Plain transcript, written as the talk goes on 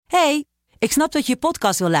Ik snap dat je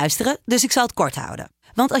podcast wil luisteren, dus ik zal het kort houden.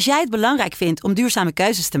 Want als jij het belangrijk vindt om duurzame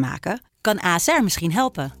keuzes te maken, kan ASR misschien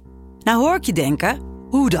helpen. Nou hoor ik je denken,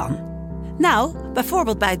 hoe dan? Nou,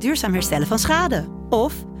 bijvoorbeeld bij het duurzaam herstellen van schade.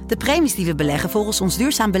 Of de premies die we beleggen volgens ons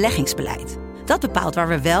duurzaam beleggingsbeleid. Dat bepaalt waar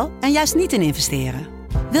we wel en juist niet in investeren.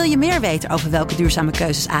 Wil je meer weten over welke duurzame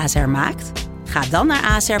keuzes ASR maakt? Ga dan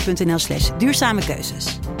naar asr.nl/duurzame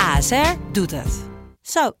keuzes. ASR doet het.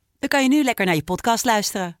 Zo, dan kan je nu lekker naar je podcast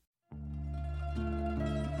luisteren.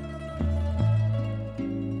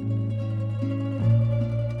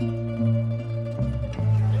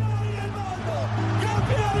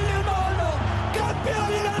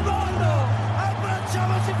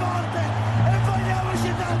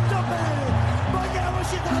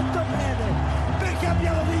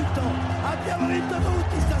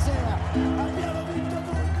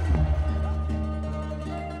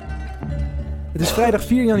 Het is vrijdag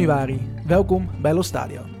 4 januari. Welkom bij Lo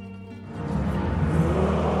Stadio.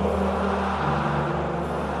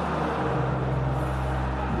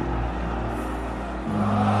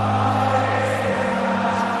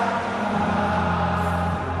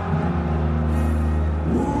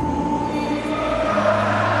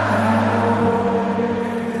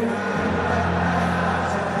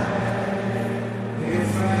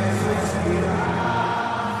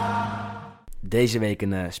 Deze week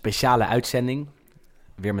een speciale uitzending.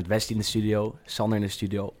 Weer met West in de studio, Sander in de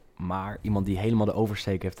studio. Maar iemand die helemaal de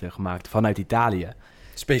oversteek heeft gemaakt vanuit Italië.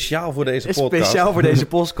 Speciaal voor deze podcast. Speciaal voor deze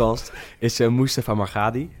podcast is Mustafa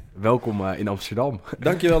Marghadi. Welkom in Amsterdam.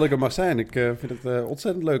 Dankjewel dat ik er mag zijn. Ik vind het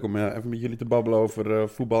ontzettend leuk om even met jullie te babbelen over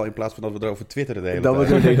voetbal in plaats van dat we erover twitteren de hele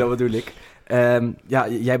tijd. Dat bedoel ik.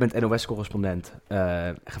 Jij bent NOS-correspondent,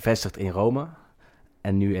 gevestigd in Rome.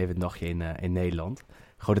 En nu even een dagje in Nederland.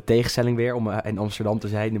 Gewoon de tegenstelling weer om in Amsterdam te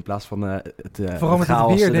zijn in plaats van de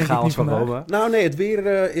chaos van Rome. Nou nee, het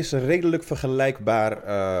weer is redelijk vergelijkbaar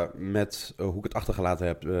met hoe ik het achtergelaten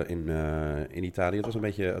heb in Italië. Het was een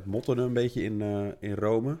beetje, het motterde een beetje in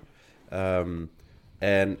Rome.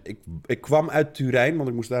 En ik kwam uit Turijn, want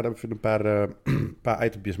ik moest daar even een paar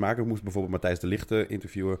itempjes maken. Ik moest bijvoorbeeld Matthijs de Ligt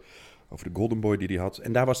interviewen over de Golden Boy die hij had.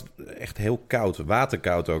 En daar was het echt heel koud,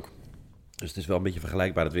 waterkoud ook. Dus het is wel een beetje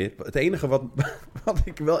vergelijkbaar het weer. Het enige wat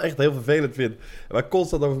ik wel echt heel vervelend vind, waar ik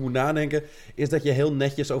constant over moet nadenken, is dat je heel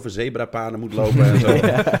netjes over zebrapaden moet lopen en zo.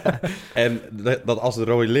 Ja. En dat als de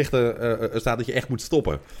rode lichten staat, dat je echt moet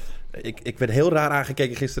stoppen. Ik werd heel raar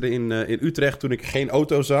aangekeken gisteren in Utrecht toen ik geen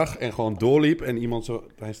auto zag en gewoon doorliep en iemand zo...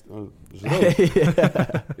 Ik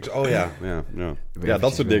zei, ja,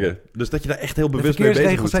 dat soort dingen. Dus dat je daar echt heel bewust mee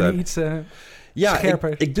bezig moet zijn. De verkeersregels zijn iets...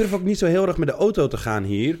 scherper. Ik durf ook niet zo heel erg met de auto te gaan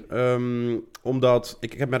hier. Omdat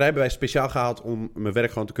ik heb mijn rijbewijs speciaal gehaald om mijn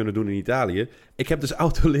werk gewoon te kunnen doen in Italië. Ik heb dus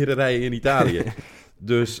auto leren rijden in Italië.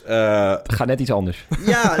 Dus... Het gaat net iets anders.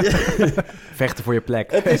 Ja. Vechten voor je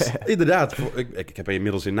plek. Het is inderdaad... Ik heb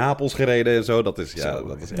inmiddels in Napels gereden en zo. Dat is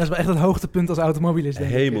wel echt het hoogtepunt als automobilist, denk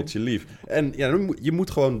ik. Hemeltje lief. En ja, je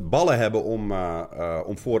moet gewoon ballen hebben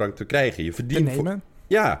om voorrang te krijgen. Je verdient... Te nemen.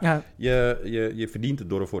 Ja. Je verdient het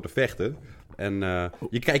door ervoor te vechten. En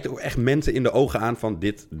je kijkt ook echt mensen in de ogen aan van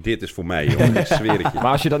dit is voor mij, jongen. Ik zweer het je.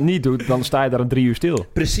 Maar als je dat niet doet, dan sta je daar een 3 uur stil.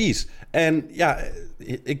 Precies. En ja,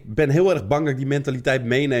 ik ben heel erg bang dat ik die mentaliteit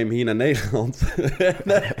meeneem hier naar Nederland.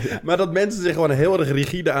 Maar dat mensen zich gewoon heel erg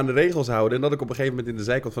rigide aan de regels houden. En dat ik op een gegeven moment in de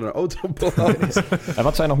zijkant van een auto beland. En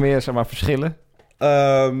wat zijn nog meer, verschillen?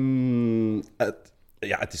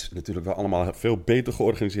 Het is natuurlijk wel allemaal veel beter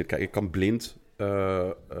georganiseerd. Kijk, ik kan blind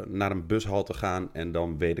naar een bushalte gaan en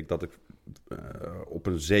dan weet ik dat ik op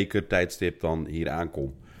een zeker tijdstip dan hier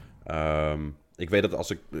aankom. Ik weet dat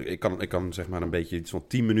als ik kan zeg maar een beetje iets van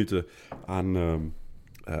 10 minuten aan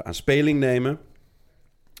speling nemen.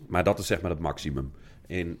 Maar dat is zeg maar het maximum.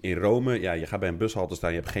 In Rome, ja, je gaat bij een bushalte staan,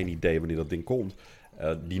 je hebt geen idee wanneer dat ding komt.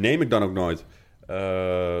 Die neem ik dan ook nooit.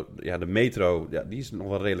 De metro, ja, die is nog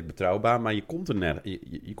wel redelijk betrouwbaar, maar je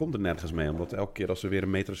komt er nergens mee. Omdat elke keer als ze weer een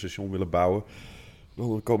metrostation willen bouwen,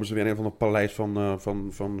 dan komen ze weer een van het paleis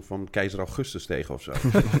van keizer Augustus tegen of zo.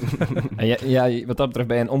 En wat dat betreft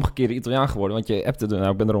ben je een omgekeerde Italiaan geworden. Want je appte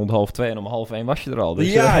ik ben er rond 12:30 en om 12:30 was je er al.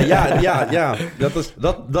 Dus ja.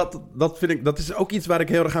 Dat vind ik, dat is ook iets waar ik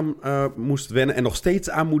heel erg aan moest wennen en nog steeds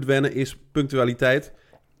aan moet wennen, is punctualiteit.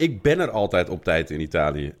 Ik ben er altijd op tijd in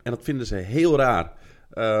Italië. En dat vinden ze heel raar.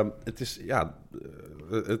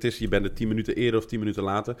 Je bent er 10 minuten eerder of 10 minuten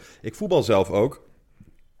later. Ik voetbal zelf ook.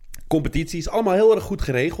 Competitie is allemaal heel erg goed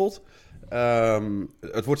geregeld.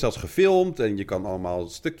 Het wordt zelfs gefilmd en je kan allemaal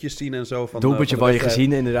stukjes zien en zo. Doelpuntje van je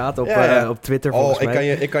gezien inderdaad op Twitter volgens mij.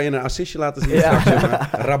 Ik kan je een assistje laten zien. Straks,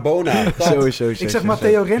 Rabona. Sowieso. Ik zag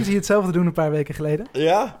Matteo Renzi hetzelfde doen een paar weken geleden.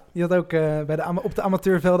 Ja? Die had ook op de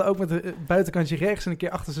amateurvelden ook met het buitenkantje rechts en een keer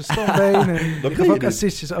achter zijn standbeen. En die gaf ook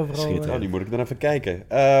assistjes overal. Die moet ik dan even kijken.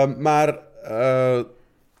 Maar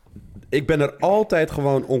ik ben er altijd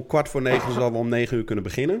gewoon om 8:45, zodat we om 9 uur kunnen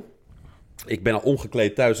beginnen. Ik ben al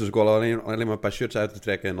ongekleed thuis, dus ik wil alleen maar een paar shirts uit te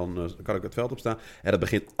trekken en dan kan ik het veld opstaan. En dat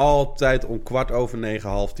begint altijd om 9:15,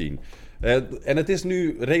 10:15. En het is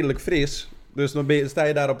nu redelijk fris, dus dan sta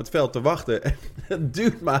je daar op het veld te wachten. En het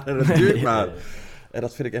duurt maar en het duurt maar. En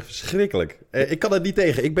dat vind ik echt verschrikkelijk. Ik kan het niet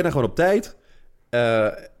tegen. Ik ben er gewoon op tijd.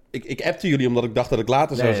 Ik appte jullie omdat ik dacht dat ik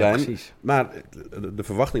later zou zijn. Precies. Maar de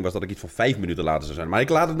verwachting was dat ik iets van 5 minuten later zou zijn. Maar ik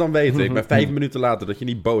laat het dan weten. Ik ben 5 minuten later, dat je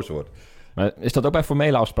niet boos wordt. Maar is dat ook bij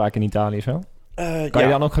formele afspraken in Italië zo? Kan je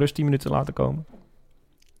dan ook gerust 10 minuten laten komen?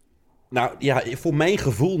 Nou ja, voor mijn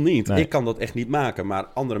gevoel niet. Nee. Ik kan dat echt niet maken. Maar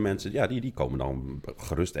andere mensen, ja, die komen dan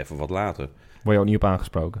gerust even wat later. Word je ook niet op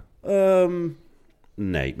aangesproken?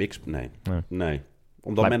 Nee.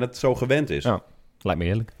 Omdat men het zo gewend is. Ja, lijkt me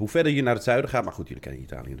eerlijk. Hoe verder je naar het zuiden gaat... Maar goed, jullie kennen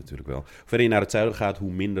Italië natuurlijk wel. Hoe verder je naar het zuiden gaat,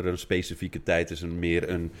 hoe minder een specifieke tijd is. En meer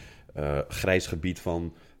een grijs gebied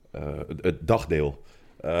van het dagdeel.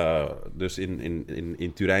 Dus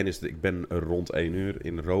in Turijn is het... Ik ben er rond 1 uur.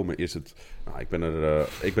 In Rome is het... Nou,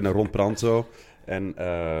 ik ben er rond pranzo. En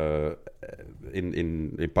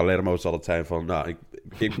in Palermo zal het zijn van... Nou,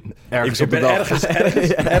 ergens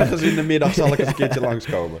in de middag zal ik eens een keertje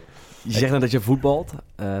langskomen. Je zegt net dat je voetbalt.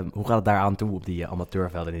 Hoe gaat het daar aan toe op die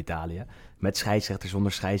amateurvelden in Italië? Met scheidsrechter,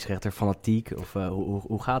 zonder scheidsrechter, fanatiek? Of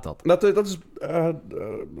hoe gaat dat?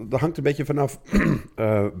 Dat hangt een beetje vanaf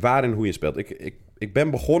waar en hoe je speelt. Ik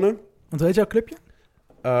ben begonnen... Want weet jouw clubje?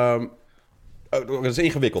 Dat is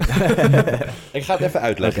ingewikkeld. Ik ga het even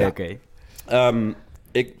uitleggen. Oké.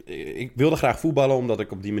 Ik wilde graag voetballen, omdat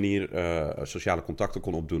ik op die manier sociale contacten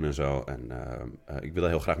kon opdoen en zo. En ik wilde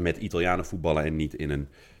heel graag met Italianen voetballen en niet in een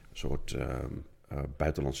soort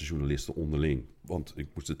buitenlandse journalisten onderling. Want ik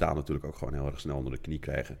moest de taal natuurlijk ook gewoon heel erg snel onder de knie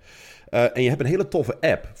krijgen. En je hebt een hele toffe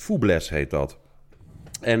app. Fubles heet dat.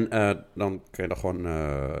 En dan kun je dan gewoon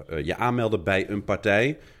je aanmelden bij een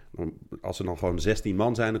partij. Als er dan gewoon 16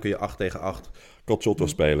 man zijn, dan kun je 8 tegen 8 calciotto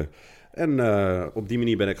spelen. En op die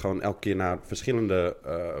manier ben ik gewoon elke keer naar verschillende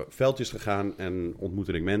veldjes gegaan en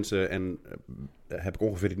ontmoette ik mensen. En heb ik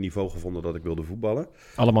ongeveer het niveau gevonden dat ik wilde voetballen.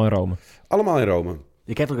 Allemaal in Rome? Allemaal in Rome.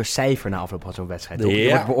 Je krijgt ook een cijfer na afloop van zo'n wedstrijd. Ja. Je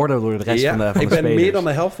wordt beoordeeld door de rest van de spelers. Ik ben meer dan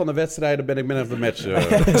de helft van de wedstrijden ben ik man of the match.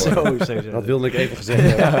 Sowieso. Dat wilde ik even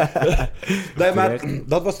gezegd hebben. Nee, maar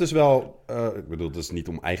dat was dus wel... ik bedoel, dat is niet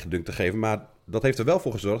om eigen dunk te geven, maar dat heeft er wel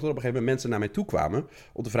voor gezorgd dat op een gegeven moment mensen naar mij toe kwamen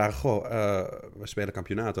om te vragen, goh, we spelen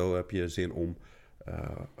Campionato, heb je zin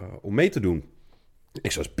om mee te doen?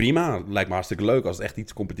 Ik zei, prima, lijkt me hartstikke leuk als het echt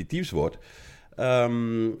iets competitiefs wordt.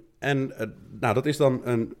 Dat is dan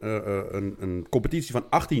een competitie van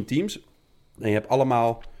 18 teams. En je hebt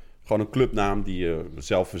allemaal gewoon een clubnaam die je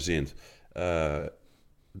zelf verzint.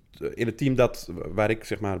 In het team waar ik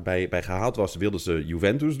zeg maar bij gehaald was, wilden ze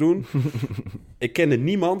Juventus doen. Ik kende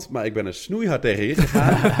niemand, maar ik ben er snoeihard tegen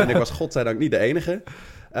ingegaan. En ik was godzijdank niet de enige.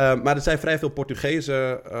 Maar er zijn vrij veel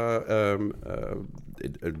Portugezen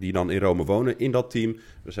die dan in Rome wonen in dat team.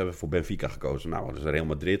 Dus hebben we voor Benfica gekozen. Nou, dat is Real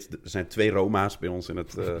Madrid. Er zijn 2 Roma's bij ons in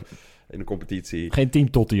de competitie. Geen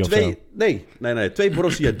team Totti of zo? Nee. 2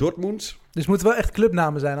 Borussia Dortmunds. Dus het moeten wel echt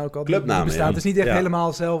clubnamen zijn ook al. Clubnamen, bestaan. Het is niet echt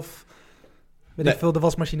helemaal zelf... Weet ik veel, de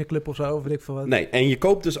wasmachineclub of zo, weet ik veel wat. Nee, en je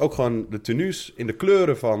koopt dus ook gewoon de tenues in de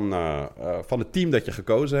kleuren van het team dat je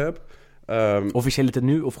gekozen hebt. Officiële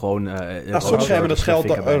tenue of gewoon... Sommigen hebben het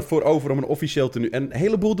geld voor over om een officieel tenue. En een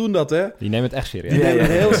heleboel doen dat, hè? Die nemen het echt serieus. Die nemen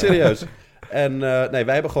het heel serieus. En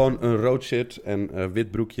wij hebben gewoon een rood shirt en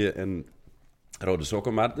wit broekje en rode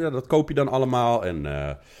sokken. Maar dat koop je dan allemaal en...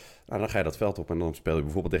 dan ga je dat veld op en dan speel je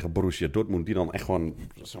bijvoorbeeld tegen Borussia Dortmund... die dan echt gewoon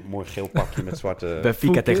zo'n mooi geel pakje met zwarte...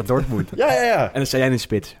 Benfica tegen Dortmund. Ja. En dan sta jij in de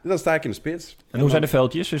spits. Dan sta ik in de spits. En hoe zijn de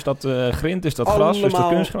veldjes? Is dat grind? Is dat gras? Is dat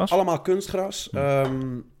kunstgras? Allemaal kunstgras.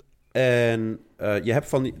 En je hebt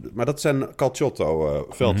van die... Maar dat zijn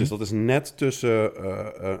calciotto-veldjes. Dat is net tussen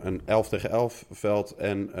een 11 tegen 11 veld...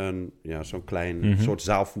 en zo'n klein soort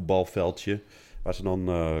zaalvoetbalveldje... waar ze dan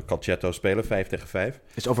calciotto spelen, 5 tegen 5.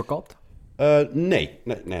 Is het overkapt? Nee.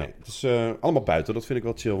 Het is allemaal buiten. Dat vind ik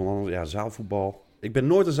wel chill. Want zaalvoetbal... Ik ben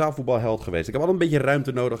nooit een zaalvoetbalheld geweest. Ik heb altijd een beetje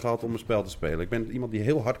ruimte nodig gehad om een spel te spelen. Ik ben iemand die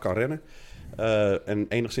heel hard kan rennen. En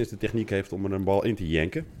enigszins de techniek heeft om er een bal in te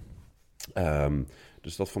jenken.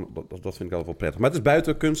 Dus dat vind ik altijd wel prettig. Maar het is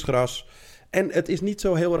buiten kunstgras. En het is niet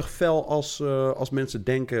zo heel erg fel als mensen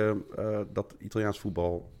denken dat Italiaans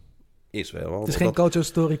voetbal is wel. Het is geen Calcio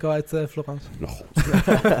Storico uit Florence. Nou,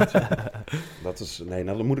 god. Dat is,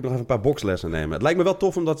 dan moet ik nog even een paar bokslessen nemen. Het lijkt me wel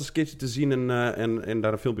tof om dat eens een keertje te zien en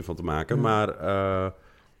daar een filmpje van te maken. Maar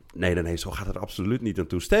nee, zo gaat het er absoluut niet aan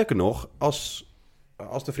toe. Sterker nog, als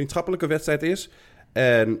de vriendschappelijke wedstrijd is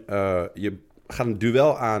en je gaat een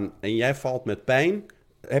duel aan en jij valt met pijn,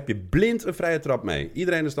 heb je blind een vrije trap mee.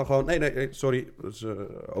 Iedereen is dan gewoon, nee, sorry, dat is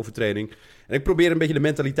overtreding. En ik probeer een beetje de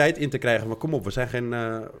mentaliteit in te krijgen van, kom op, we zijn geen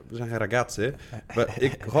ragazzi.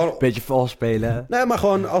 Gewoon beetje vals spelen. Nee, maar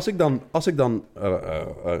gewoon als ik dan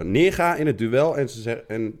neerga in het duel en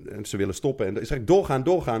ze willen stoppen. En dan zeg ik,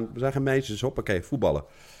 doorgaan, we zijn geen meisjes, hoppakee, voetballen.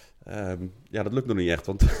 Dat lukt nog niet echt,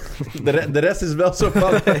 want de rest is wel zo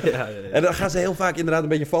van. Ja. En dan gaan ze heel vaak inderdaad een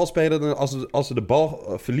beetje vals spelen. Als ze de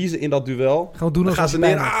bal verliezen in dat duel, gewoon doen dan gaan ze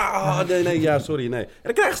neer. Sorry. En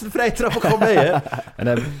dan krijgen ze de vrije trap ook gewoon mee, hè? En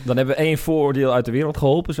dan hebben we 1 vooroordeel uit de wereld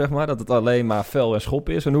geholpen, zeg maar. Dat het alleen maar fel en schop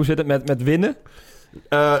is. En hoe zit het met winnen?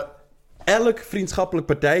 Elk vriendschappelijk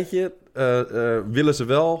partijtje willen ze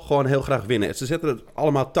wel gewoon heel graag winnen. Ze zetten het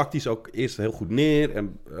allemaal tactisch ook eerst heel goed neer.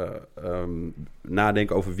 En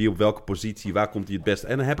nadenken over wie op welke positie, waar komt hij het beste.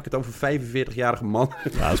 En dan heb ik het over 45-jarige man.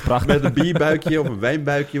 Ja, dat is prachtig. Met een bierbuikje of een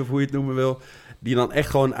wijnbuikje, of hoe je het noemen wil. Die dan echt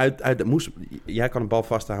gewoon uit de moes. Jij kan een bal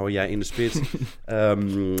vasthouden, jij in de spits.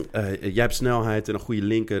 Jij hebt snelheid en een goede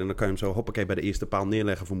linker. En dan kan je hem zo hoppakee bij de eerste paal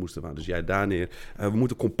neerleggen voor Mustafa. Dus jij daar neer. We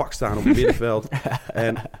moeten compact staan op het middenveld.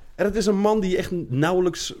 En het is een man die echt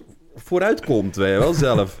nauwelijks vooruit komt, weet je wel,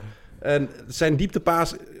 zelf. En zijn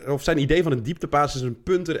dieptepaas, of zijn idee van een dieptepaas is een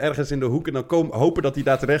punter ergens in de hoek. En dan hopen dat hij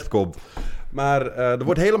daar terecht komt. Maar er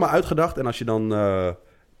wordt helemaal uitgedacht. En als je dan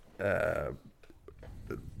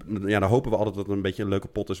dan hopen we altijd dat het een beetje een leuke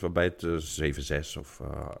pot is waarbij het 7-6 of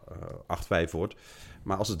 8-5 wordt.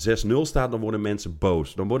 Maar als het 6-0 staat, dan worden mensen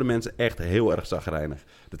boos. Dan worden mensen echt heel erg chagrijnig.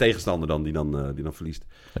 De tegenstander dan, die dan verliest.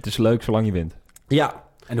 Het is leuk zolang je wint. Ja.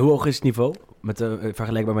 En hoe hoog is het niveau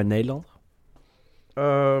vergelijkbaar met Nederland?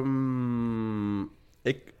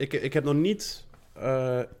 Ik heb nog niet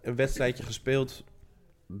een wedstrijdje gespeeld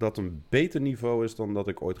dat een beter niveau is dan dat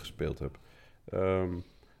ik ooit gespeeld heb.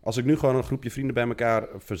 Als ik nu gewoon een groepje vrienden bij elkaar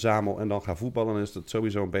verzamel en dan ga voetballen, dan is het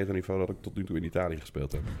sowieso een beter niveau dan ik tot nu toe in Italië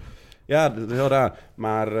gespeeld heb. Ja, dat is heel raar.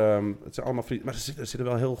 Maar het zijn allemaal vrienden. Maar er zitten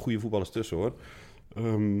wel heel goede voetballers tussen, hoor.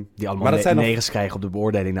 Die allemaal negens krijgen op de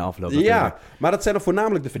beoordeling na afloop. Ja, maar dat zijn dan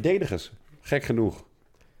voornamelijk de verdedigers. Gek genoeg.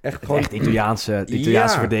 Echt Italiaanse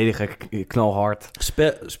verdediger, knalhard.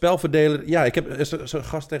 Spelverdeler. Ja, ik heb tegen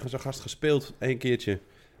zo'n gast gespeeld 1 keertje.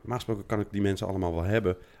 Normaal gesproken kan ik die mensen allemaal wel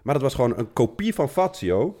hebben. Maar dat was gewoon een kopie van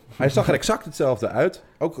Fazio. Hij zag er exact hetzelfde uit.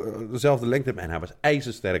 Ook dezelfde lengte. En hij was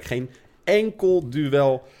ijzersterk. Geen enkel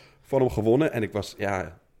duel van hem gewonnen. En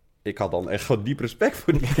ik had dan echt gewoon diep respect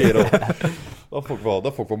voor die kerel. Dat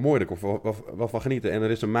vond ik wel mooi. Daar kon ik wel van genieten. En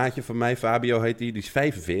er is een maatje van mij, Fabio heet die is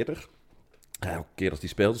 45. Elke keer als die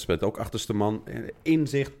speelt ook achterste man.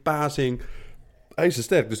 Inzicht, passing,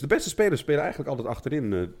 ijzersterk. Dus de beste spelers spelen eigenlijk altijd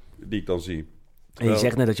achterin, die ik dan zie. En je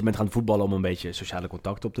zegt net dat je bent gaan voetballen om een beetje sociale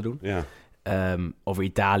contact op te doen. Ja. Over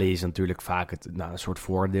Italië is natuurlijk vaak een soort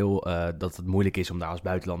voordeel dat het moeilijk is om daar als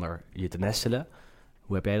buitenlander je te nestelen.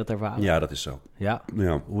 Hoe heb jij dat ervaren? Ja, dat is zo. Ja?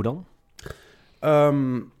 Hoe dan?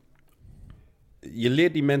 Je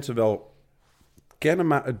leert die mensen wel kennen,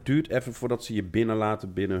 maar het duurt even voordat ze je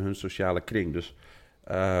binnenlaten binnen hun sociale kring. Dus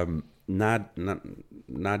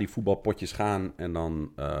na die voetbalpotjes gaan en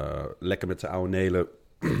dan lekker met z'n oude nelen.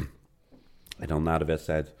 En dan na de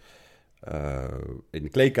wedstrijd in de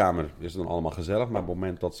kleedkamer is het dan allemaal gezellig. Maar op het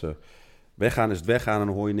moment dat ze weggaan, is het weggaan en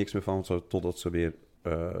dan hoor je niks meer van totdat ze weer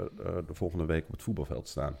de volgende week op het voetbalveld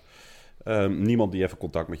staan. Niemand die even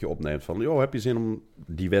contact met je opneemt van, joh, heb je zin om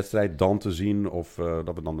die wedstrijd dan te zien? Of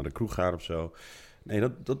dat we dan naar de kroeg gaan of zo. Nee,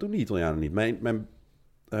 dat doen die Italianen niet. Mijn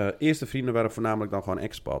eerste vrienden waren voornamelijk dan gewoon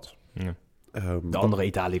expats. Ja. De andere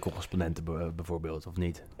Italië-correspondenten bijvoorbeeld, of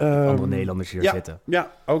niet? Andere Nederlanders die er zitten.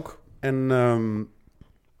 Ja, ook. En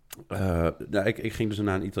ik ging dus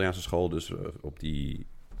naar een Italiaanse school, dus op die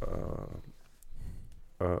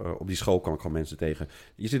school kwam ik gewoon mensen tegen.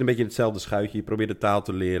 Je zit een beetje in hetzelfde schuitje, je probeert de taal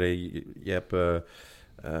te leren, je hebt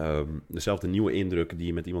dezelfde nieuwe indrukken die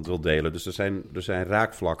je met iemand wilt delen. Dus er zijn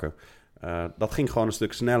raakvlakken. Dat ging gewoon een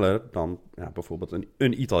stuk sneller dan bijvoorbeeld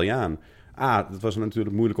een Italiaan. Het was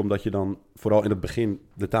natuurlijk moeilijk omdat je dan vooral in het begin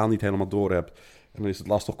de taal niet helemaal door hebt. En dan is het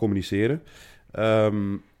lastig communiceren.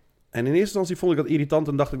 En in eerste instantie vond ik dat irritant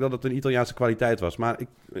en dacht ik dat het een Italiaanse kwaliteit was. Maar ik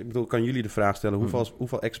bedoel, kan jullie de vraag stellen,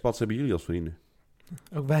 hoeveel expats hebben jullie als vrienden?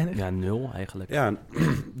 Ook weinig. Ja, 0 eigenlijk. Ja,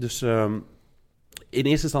 dus in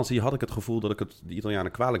eerste instantie had ik het gevoel dat ik het de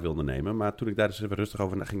Italianen kwalijk wilde nemen. Maar toen ik daar dus even rustig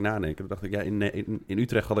over ging nadenken, dacht ik, in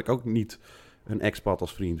Utrecht had ik ook niet een expat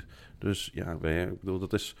als vriend. Dus ja, ik bedoel,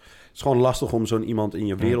 het is gewoon lastig om zo'n iemand in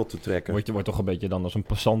je wereld te trekken. Wordt toch een beetje dan als een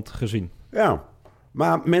passant gezien. Ja,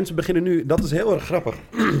 maar mensen beginnen nu, dat is heel erg grappig.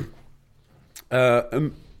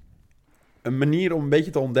 Een manier om een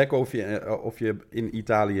beetje te ontdekken of je in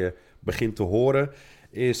Italië begint te horen,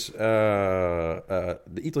 is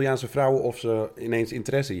de Italiaanse vrouwen of ze ineens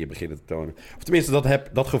interesse in je beginnen te tonen. Of tenminste,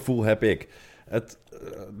 dat gevoel heb ik.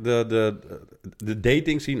 De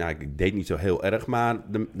dating scene, nou, ik date niet zo heel erg, maar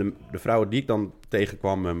de vrouwen die ik dan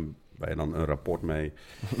tegenkwam en waar je dan een rapport mee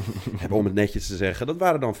hebben om het netjes te zeggen, dat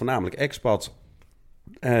waren dan voornamelijk expats.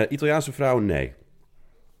 Italiaanse vrouwen, nee.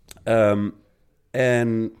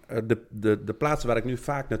 En de plaatsen waar ik nu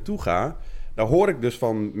vaak naartoe ga, daar hoor ik dus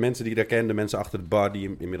van mensen die ik daar kende, mensen achter de bar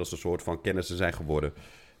die inmiddels een soort van kennissen zijn geworden.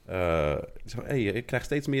 Ik krijg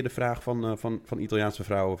steeds meer de vraag van Italiaanse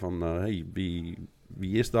vrouwen van,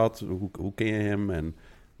 wie is dat? Hoe ken je hem? En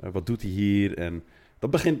wat doet hij hier? En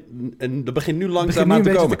dat begint nu langzaam aan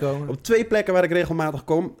te komen. Op 2 plekken waar ik regelmatig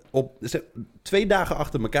kom, op 2 dagen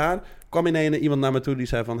achter elkaar, kwam iemand naar me toe die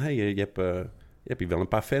zei van, je hebt hier wel een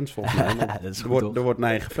paar fans volgens mij. Er wordt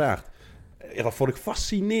naar je gevraagd. Ja, dat vond ik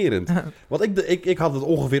fascinerend. Want ik had het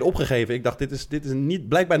ongeveer opgegeven. Ik dacht, dit is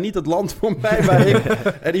blijkbaar niet het land voor mij waar ik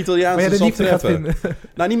een Italiaanse zal treffen.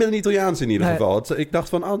 Nou, niet met een Italiaanse in ieder geval. Ik dacht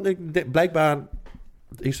van, blijkbaar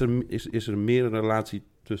is er meer een relatie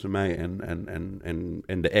tussen mij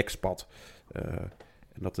en de expat.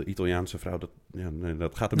 En dat de Italiaanse vrouw,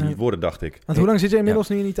 dat gaat hem niet worden, dacht ik. Want hoe lang zit je inmiddels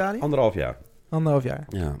nu in Italië? 1,5 jaar. 1,5 jaar.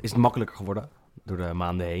 Ja. Is het makkelijker geworden door de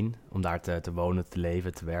maanden heen om daar te wonen, te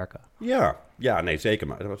leven, te werken? Ja, nee, zeker.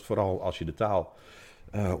 Maar vooral als je de taal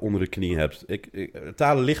onder de knie hebt.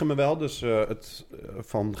 Talen liggen me wel, dus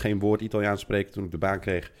van geen woord Italiaans spreken toen ik de baan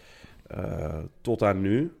kreeg tot aan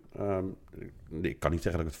nu. Ik kan niet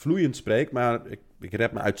zeggen dat ik het vloeiend spreek, maar ik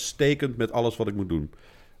red me uitstekend met alles wat ik moet doen.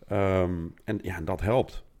 En dat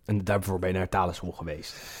helpt. En daarvoor ben je naar talenschool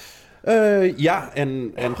geweest? Ja,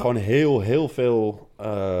 en gewoon heel veel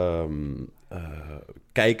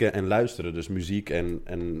kijken en luisteren. Dus muziek en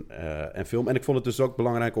film. En ik vond het dus ook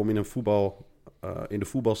belangrijk om in de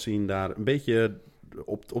voetbalscene daar een beetje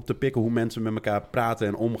op te pikken hoe mensen met elkaar praten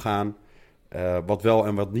en omgaan. Wat wel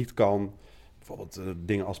en wat niet kan. Bijvoorbeeld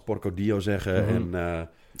dingen als porco dio zeggen. En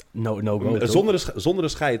No-go. Zonder de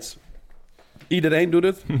scheids. Iedereen doet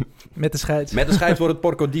het. Met de scheids. Met de scheids wordt het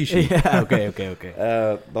porco dici. Ja, oké.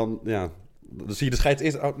 Dan zie je de scheids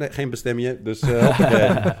eerst. Oh, nee, geen bestemje. Dus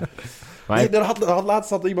laatst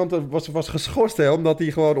had iemand was geschorst, hè, omdat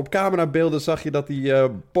hij gewoon op camerabeelden zag je dat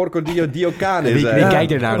hij porco dio cane is. Wie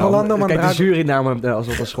kijkt er naar dan? Kijkt de jury naar hem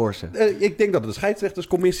alsof hij schorsen? Ik denk dat het de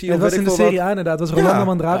scheidsrechterscommissie... Dat was in de Serie A inderdaad. Dat was Rolando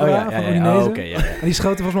Mandragora van Udinese. En die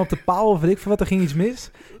schoten volgens mij op de paal of weet ik veel wat. Er ging iets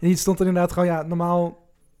mis. En die stond er inderdaad gewoon, normaal...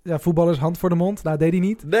 Ja, voetballers hand voor de mond. Nou, deed hij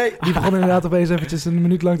niet. Nee. Die begon inderdaad opeens eventjes een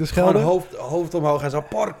minuut lang te schelden. Gewoon hoofd omhoog en zo,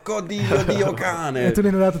 porco dio cane. En toen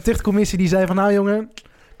inderdaad de tuchtcommissie die zei van, nou jongen,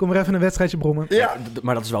 kom maar even een wedstrijdje brommen. Ja.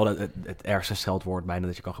 Maar dat is wel het ergste scheldwoord bijna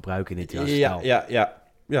dat je kan gebruiken in Italiaans.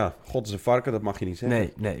 Ja, God is een varken, dat mag je niet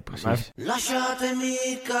zeggen. Nee, precies. Lasciatemi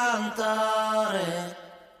cantare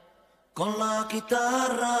con la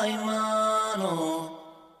chitarra in mano.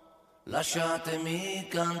 Lasciatemi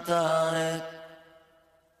cantare.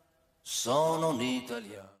 Sono un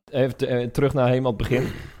Italiano. Even terug naar helemaal het begin.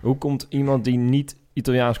 Hoe komt iemand die niet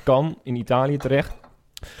Italiaans kan in Italië terecht?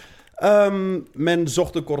 Men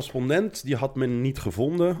zocht een correspondent. Die had men niet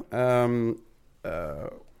gevonden.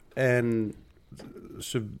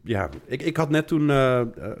 Ik had net toen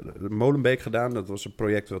Molenbeek gedaan. Dat was een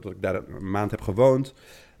project dat ik daar een maand heb gewoond.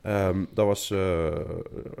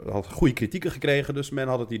 Had goede kritieken gekregen, dus men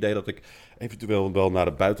had het idee dat ik eventueel wel naar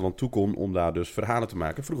het buitenland toe kon om daar dus verhalen te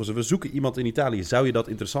maken. Vroegen ze, we zoeken iemand in Italië, zou je dat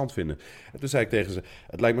interessant vinden? En toen zei ik tegen ze,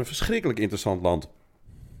 het lijkt me een verschrikkelijk interessant land.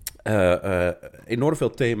 Enorm veel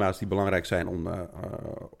thema's die belangrijk zijn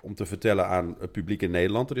om te vertellen aan het publiek in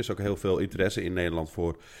Nederland. Er is ook heel veel interesse in Nederland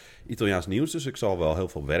voor Italiaans nieuws, dus ik zal wel heel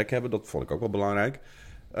veel werk hebben. Dat vond ik ook wel belangrijk.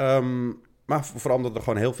 Maar vooral omdat er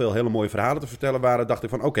gewoon heel veel hele mooie verhalen te vertellen waren, dacht ik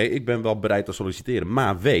van oké, ik ben wel bereid te solliciteren.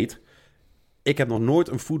 Maar weet, ik heb nog nooit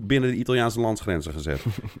een voet binnen de Italiaanse landsgrenzen gezet.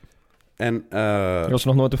 En, je was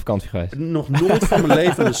nog nooit op vakantie geweest? Nog nooit van mijn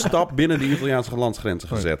leven een stap binnen de Italiaanse landsgrenzen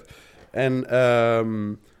gezet. En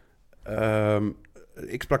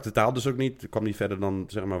ik sprak de taal dus ook niet. Ik kwam niet verder dan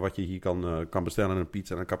zeg maar wat je hier kan bestellen. Een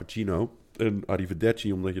pizza en een cappuccino. En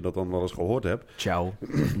arrivederci, omdat je dat dan wel eens gehoord hebt. Ciao.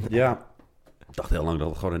 Ja. Ik dacht heel lang dat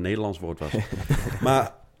het gewoon een Nederlands woord was.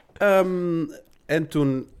 Maar, en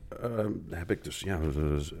toen heb ik dus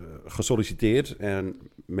gesolliciteerd. En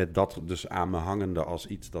met dat dus aan me hangende als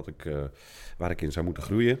iets waar ik in zou moeten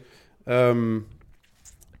groeien.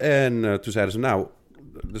 Toen zeiden ze, nou,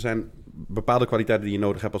 er zijn bepaalde kwaliteiten die je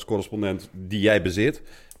nodig hebt als correspondent die jij bezit.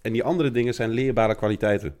 En die andere dingen zijn leerbare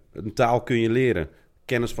kwaliteiten. Een taal kun je leren.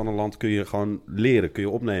 Kennis van een land kun je gewoon leren, kun je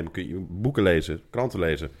opnemen, kun je boeken lezen, kranten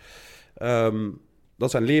lezen.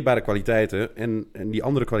 Dat zijn leerbare kwaliteiten en die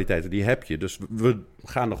andere kwaliteiten die heb je. Dus we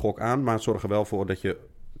gaan de gok aan, maar zorgen wel voor dat je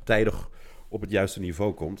tijdig op het juiste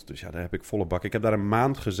niveau komt. Dus ja, daar heb ik volle bak. Ik heb daar een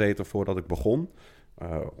maand gezeten voordat ik begon.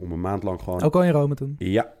 Om een maand lang gewoon... Ook al in Rome toen?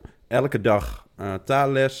 Ja, elke dag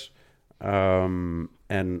taalles.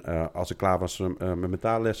 Als ik klaar was met mijn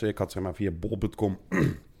taallessen, ik had zeg maar via bol.com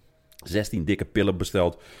 16 dikke pillen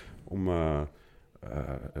besteld om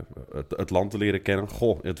het land te leren kennen.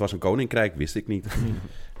 Goh, het was een koninkrijk, wist ik niet.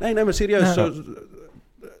 Nee, maar serieus.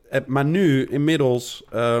 Maar nu, inmiddels,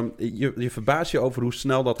 je verbaast je over hoe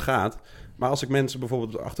snel dat gaat. Maar als ik mensen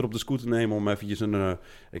bijvoorbeeld achter op de scooter neem om eventjes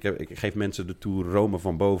ik geef mensen de Tour Rome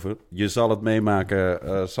van boven. Je zal het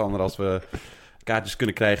meemaken, Sander, als we kaartjes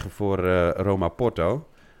kunnen krijgen voor Roma-Porto.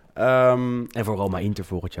 En voor Roma Inter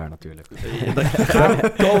volgend jaar natuurlijk. Daar gaan we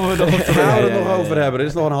het nog over hebben. Er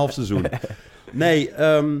is nog een half seizoen. Nee,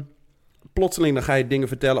 plotseling dan ga je dingen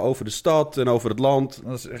vertellen over de stad en over het land.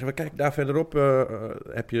 Dan zeggen we, kijk, daar verderop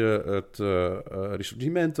heb je het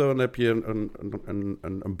Risorgimento. Dan heb je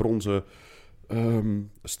een bronzen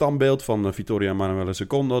stambeeld van Vittorio Emanuele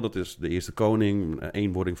II. Dat is de eerste koning,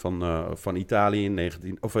 eenwording van Italië in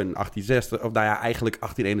 1860. Of nou ja, eigenlijk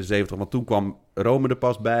 1871, want toen kwam Rome er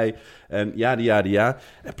pas bij. En ja.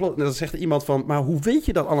 En dan zegt er iemand van, maar hoe weet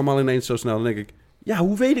je dat allemaal ineens zo snel? Dan denk ik, ja,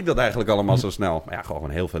 hoe weet ik dat eigenlijk allemaal zo snel? Maar ja, gewoon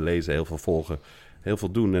heel veel lezen, heel veel volgen, heel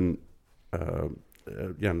veel doen. En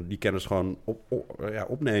die kennis gewoon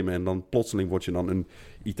opnemen. En dan plotseling word je dan een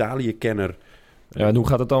Italië-kenner. Ja, en hoe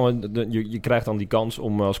gaat het dan? Je krijgt dan die kans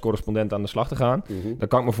om als correspondent aan de slag te gaan. Mm-hmm. Dan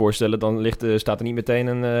kan ik me voorstellen, dan staat er niet meteen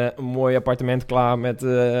een mooi appartement klaar met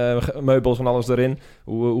meubels en alles erin.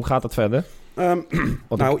 Hoe gaat dat verder?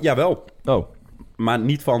 Jawel. Oh. Maar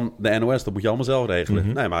niet van de NOS, dat moet je allemaal zelf regelen.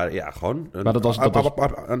 Mm-hmm. Nee, maar ja, gewoon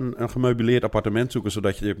een gemeubileerd appartement zoeken,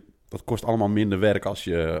 zodat dat kost allemaal minder werk als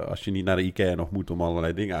je niet naar de IKEA nog moet om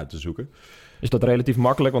allerlei dingen uit te zoeken. Is dat relatief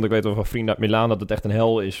makkelijk? Want ik weet wel van vrienden uit Milaan dat het echt een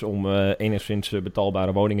hel is om enigszins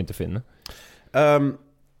betaalbare woningen te vinden.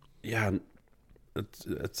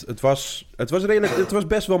 Het was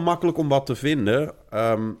best wel makkelijk om wat te vinden,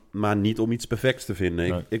 maar niet om iets perfects te vinden.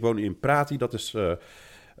 Nee. Ik woon in Prati, dat is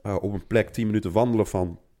op een plek 10 minuten wandelen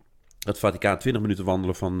van het Vaticaan, 20 minuten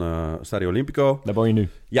wandelen van Stadio Olimpico. Daar woon je nu?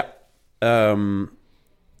 Ja,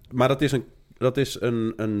 maar dat is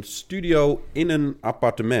een studio in een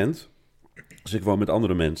appartement. Dus ik woon met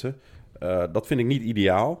andere mensen. Dat vind ik niet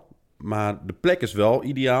ideaal. Maar de plek is wel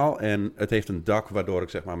ideaal. En het heeft een dak waardoor ik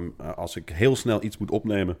zeg maar, als ik heel snel iets moet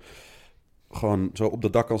opnemen, gewoon zo op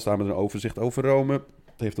dat dak kan staan met een overzicht over Rome.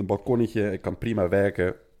 Het heeft een balkonnetje. Ik kan prima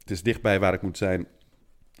werken. Het is dichtbij waar ik moet zijn.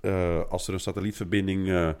 Als er een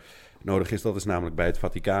satellietverbinding nodig is, dat is namelijk bij het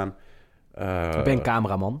Vaticaan. Ik ben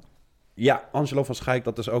cameraman. Ja, Angelo van Schaik,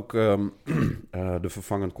 dat is ook de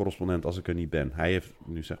vervangend correspondent als ik er niet ben. Hij heeft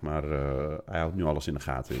nu zeg maar, hij houdt nu alles in de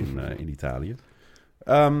gaten in Italië.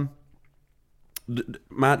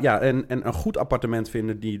 Maar ja, en een goed appartement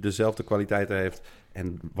vinden die dezelfde kwaliteiten heeft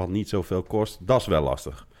en wat niet zoveel kost, dat is wel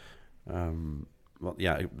lastig. Want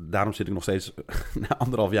ja, daarom zit ik nog steeds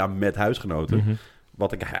na 1,5 jaar met huisgenoten. Mm-hmm.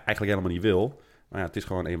 Wat ik eigenlijk helemaal niet wil. Maar ja, het is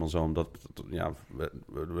gewoon eenmaal zo dat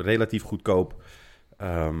relatief goedkoop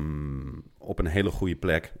op een hele goede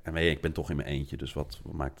plek. En ik ben toch in mijn eentje, dus wat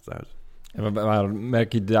maakt het uit? En waar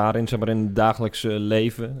merk je daarin, zeg maar, in het dagelijkse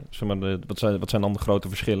leven? Zeg maar, wat zijn dan de grote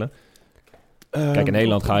verschillen? Kijk, in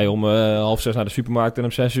Nederland ga je om 5:30 naar de supermarkt en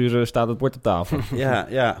om 6:00 staat het bord op tafel.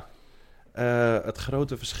 Ja. Het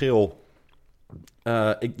grote verschil.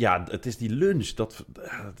 Het is die lunch. Dat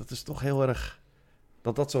is toch heel erg.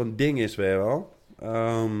 Dat zo'n ding is, weet je wel.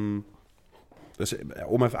 Dus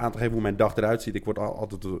om even aan te geven hoe mijn dag eruit ziet. Ik word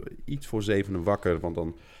altijd iets voor 7 wakker. Want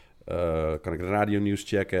dan kan ik de radionieuws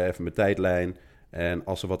checken, even mijn tijdlijn. En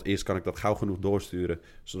als er wat is, kan ik dat gauw genoeg doorsturen,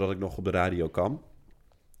 zodat ik nog op de radio kan.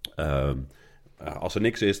 Als er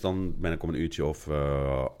niks is, dan ben ik om een uurtje of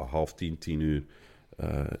 9:30, 10:00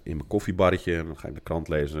 in mijn koffiebarretje. En dan ga ik de krant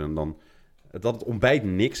lezen. En dan Dat het ontbijt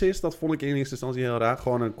niks is, dat vond ik in eerste instantie heel raar.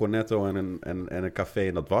 Gewoon een cornetto en een café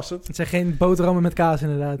en dat was het. Het zijn geen boterhammen met kaas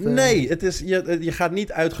inderdaad. Nee, het is, je gaat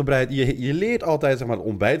niet uitgebreid. Je leert altijd, zeg maar, het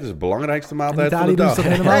ontbijt is het belangrijkste maaltijd van de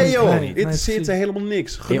dag. Nee joh, interesseert ze helemaal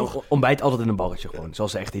niks. Je ontbijt altijd in een barretje gewoon,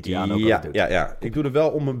 zoals de echte Italianen ook altijd doen. Ja. Ik doe er wel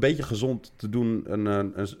om een beetje gezond te doen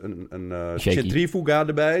een centrifuga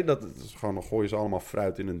erbij. Dat is gewoon, dan gooien ze allemaal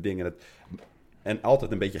fruit in een ding en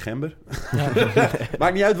altijd een beetje gember. Ja.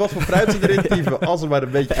 Maakt niet uit wat voor fruit ze erin typen, als er maar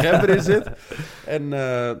een beetje gember in zit. En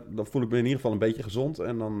dan voel ik me in ieder geval een beetje gezond.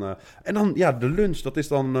 En dan de lunch, dat is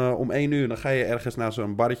dan om 1 uur. Dan ga je ergens naar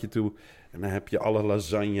zo'n barretje toe. En dan heb je alle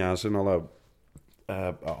lasagna's en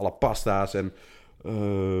alle pasta's. En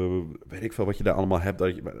weet ik veel wat je daar allemaal hebt.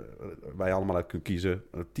 Waar je allemaal uit kunt kiezen.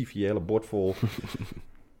 Een hele bord vol.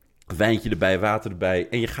 Wijntje erbij, water erbij.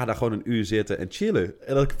 En je gaat daar gewoon 1 uur zitten en chillen.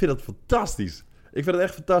 En ik vind dat fantastisch. Ik vind het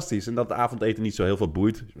echt fantastisch. En dat de avondeten niet zo heel veel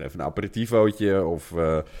boeit. Even een aperitivootje of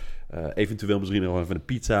eventueel misschien nog even een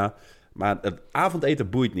pizza. Maar het avondeten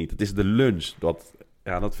boeit niet. Het is de lunch. Dat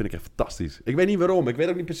vind ik echt fantastisch. Ik weet niet waarom. Ik weet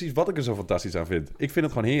ook niet precies wat ik er zo fantastisch aan vind. Ik vind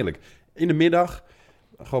het gewoon heerlijk. In de middag,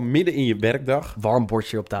 gewoon midden in je werkdag. Warm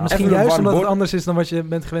bordje op tafel. Misschien juist omdat het anders is dan wat je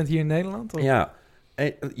bent gewend hier in Nederland? Of? Ja.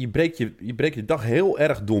 En je breekt je dag heel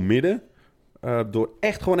erg doormidden. Door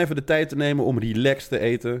echt gewoon even de tijd te nemen om relaxed te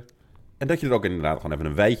eten. En dat je er ook inderdaad gewoon even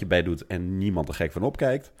een wijtje bij doet en niemand er gek van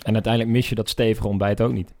opkijkt. En uiteindelijk mis je dat stevige ontbijt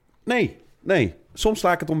ook niet. Nee. Soms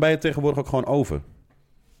sla ik het ontbijt tegenwoordig ook gewoon over.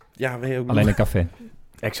 Ja, weet je ook alleen een café.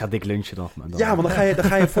 Extra dik lunchen nog. Maar ja, want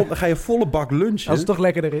dan ga je volle bak lunchen. Als het toch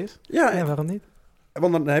lekkerder is. Ja, waarom niet?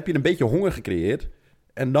 Want dan heb je een beetje honger gecreëerd.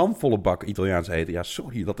 En dan volle bak Italiaans eten. Ja,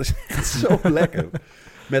 sorry, dat is echt zo lekker.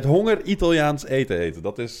 Met honger Italiaans eten.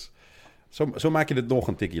 Dat is... Zo maak je het nog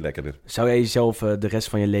een tikje lekkerder. Zou jij jezelf de rest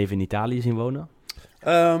van je leven in Italië zien wonen?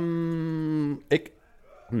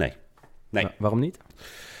 Nee. Waarom niet?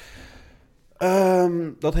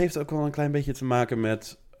 Dat heeft ook wel een klein beetje te maken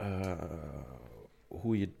met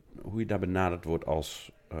hoe je daar benaderd wordt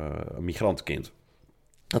als een migrantkind.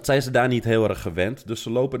 Dat zijn ze daar niet heel erg gewend. Dus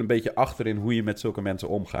ze lopen een beetje achter in hoe je met zulke mensen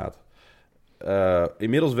omgaat.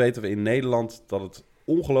 Inmiddels weten we in Nederland dat het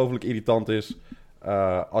ongelooflijk irritant is...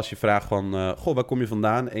 als je vraagt van... waar kom je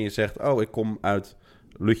vandaan? En je zegt... ik kom uit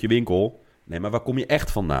Lutjewinkel. Nee, maar waar kom je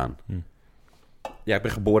echt vandaan? Ja, ik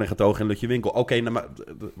ben geboren en getogen in Lutjewinkel. Oké, maar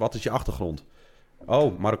wat is je achtergrond?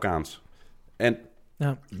 Oh, Marokkaans. En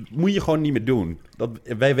moet je gewoon niet meer doen.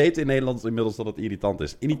 Wij weten in Nederland inmiddels dat het irritant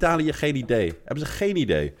is. In Italië geen idee. Hebben ze geen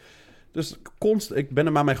idee. Dus ik ben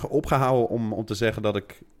er maar mee opgehouden om te zeggen... dat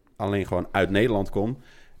ik alleen gewoon uit Nederland kom.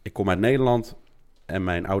 Ik kom uit Nederland... En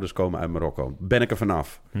mijn ouders komen uit Marokko. Ben ik er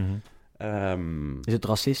vanaf. Mm-hmm. Is het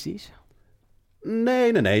racistisch?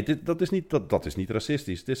 Nee. Dat is niet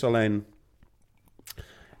racistisch. Het is alleen...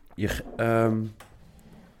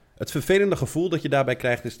 het vervelende gevoel dat je daarbij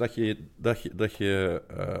krijgt... is dat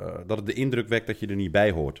het de indruk wekt dat je er niet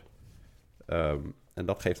bij hoort. En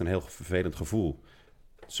dat geeft een heel vervelend gevoel.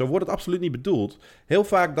 Zo wordt het absoluut niet bedoeld. Heel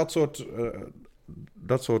vaak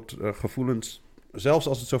dat soort gevoelens... Zelfs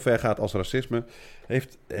als het zo ver gaat als racisme...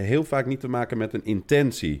 heeft heel vaak niet te maken met een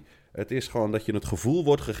intentie. Het is gewoon dat je het gevoel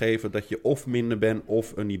wordt gegeven... dat je of minder bent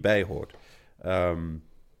of er niet bij hoort.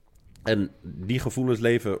 En die gevoelens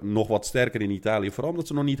leven nog wat sterker in Italië. Vooral omdat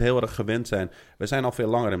ze nog niet heel erg gewend zijn. We zijn al veel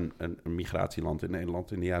langer een migratieland in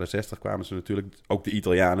Nederland. In de jaren 60 kwamen ze natuurlijk, ook de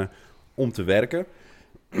Italianen... om te werken.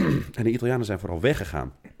 En de Italianen zijn vooral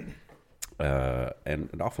weggegaan. En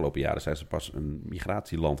de afgelopen jaren zijn ze pas een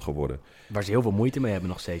migratieland geworden. Waar ze heel veel moeite mee hebben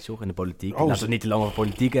nog steeds, toch? In de politiek. Laten we het niet te lang over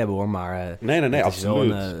politiek hebben, hoor. Maar nee,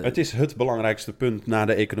 absoluut. Het is het belangrijkste punt na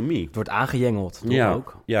de economie. Het wordt aangejengeld, toch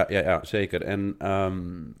ook? Ja, zeker. En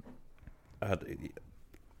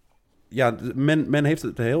men heeft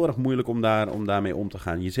het heel erg moeilijk om daarmee om te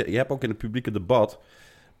gaan. Je hebt ook in het publieke debat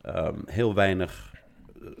heel weinig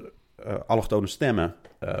allochtone stemmen...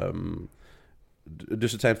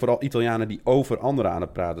 Dus het zijn vooral Italianen die over anderen aan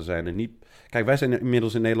het praten zijn. En niet... Kijk, wij zijn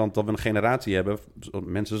inmiddels in Nederland dat we een generatie hebben...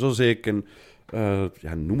 mensen zoals ik en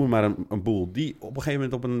noem maar een boel... die op een gegeven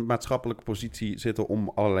moment op een maatschappelijke positie zitten...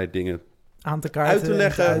 om allerlei dingen aan te kaarten, uit te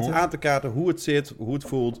leggen, aan te kaarten... hoe het zit, hoe het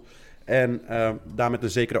voelt... en daar met een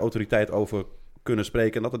zekere autoriteit over kunnen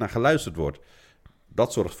spreken... en dat er naar geluisterd wordt.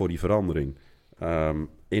 Dat zorgt voor die verandering.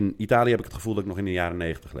 In Italië heb ik het gevoel dat ik nog in de jaren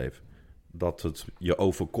 90 leef. Dat het je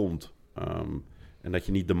overkomt... en dat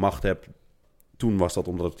je niet de macht hebt. Toen was dat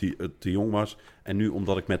omdat het te jong was. En nu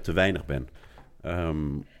omdat ik met te weinig ben.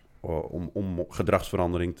 Om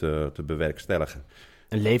gedragsverandering te bewerkstelligen.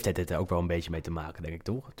 Een leeftijd heeft er ook wel een beetje mee te maken, denk ik,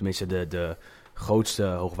 toch? Tenminste, de grootste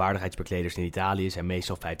hoogwaardigheidsbekleders in Italië zijn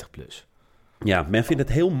meestal 50 plus. Ja, men vindt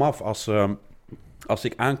het heel maf als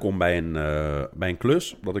ik aankom bij een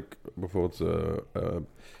klus. Dat ik bijvoorbeeld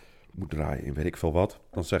moet draaien in weet ik veel wat.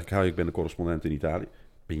 Dan zeg ik, ik ben de correspondent in Italië.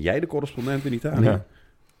 Ben jij de correspondent in Italië? Ja.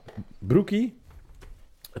 Broekie?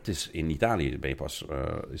 Het is in Italië ben je pas...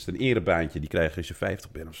 is het een erebaantje die krijg je als je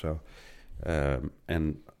 50 bent of zo.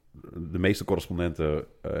 En de meeste correspondenten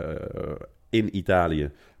in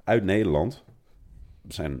Italië uit Nederland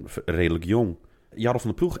zijn redelijk jong. Jarl van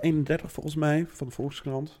der Ploeg, 31 volgens mij, van de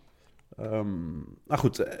Volkskrant. Nou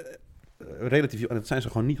goed, relatief... En dat zijn ze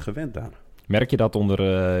gewoon niet gewend aan. Merk je dat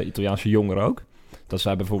onder Italiaanse jongeren ook? Dat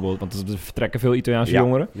zij bijvoorbeeld... Want er vertrekken veel Italiaanse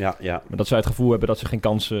jongeren. Ja. Maar dat zij het gevoel hebben dat ze geen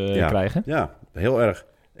kans krijgen. Ja, heel erg.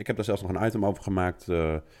 Ik heb daar zelfs nog een item over gemaakt.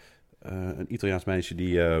 Een Italiaans meisje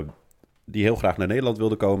die heel graag naar Nederland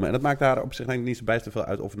wilde komen. En dat maakt haar op zich eigenlijk niet zo bijster veel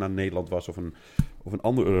uit of het naar Nederland was of een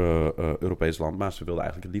ander Europees land. Maar ze wilde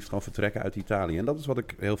eigenlijk het liefst gewoon vertrekken uit Italië. En dat is wat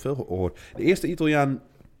ik heel veel hoor. De eerste Italiaan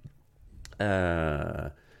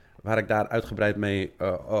waar ik daar uitgebreid mee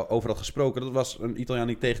over had gesproken, dat was een Italiaan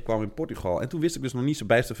die ik tegenkwam in Portugal. En toen wist ik dus nog niet zo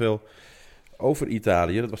bijster veel over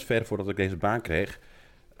Italië. Dat was ver voordat ik deze baan kreeg.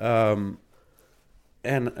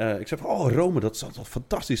 En ik zei van, Rome, dat zal toch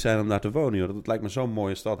fantastisch zijn om daar te wonen. Joh. Dat lijkt me zo'n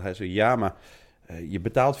mooie stad. Hij zei, ja, maar je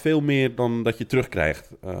betaalt veel meer dan dat je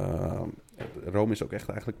terugkrijgt. Rome is ook echt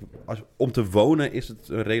eigenlijk... om te wonen is het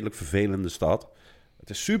een redelijk vervelende stad. Het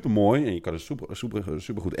is super mooi en je kan er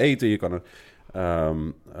super goed eten. Je kan er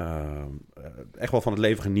echt wel van het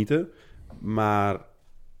leven genieten. Maar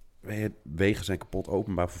wegen zijn kapot,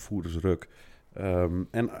 openbaar vervoer is ruk.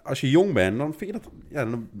 En als je jong bent, dan vind je dat... Ja,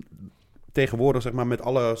 dan, tegenwoordig, zeg maar, met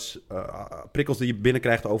alle prikkels die je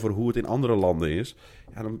binnenkrijgt over hoe het in andere landen is,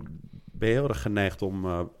 ja, dan ben je heel erg geneigd om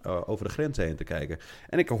over de grens heen te kijken.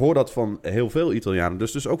 En ik hoor dat van heel veel Italianen.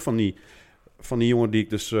 Dus ook van die jongen die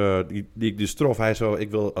ik dus trof. Hij zo,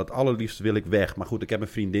 het allerliefst wil ik weg. Maar goed, ik heb een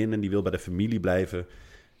vriendin en die wil bij de familie blijven.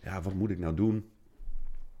 Ja, wat moet ik nou doen?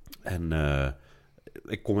 En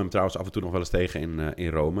ik kom hem trouwens af en toe nog wel eens tegen in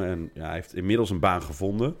Rome. En ja, hij heeft inmiddels een baan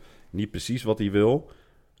gevonden. Niet precies wat hij wil.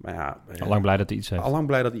 Maar ja, allang blij dat hij iets heeft. Allang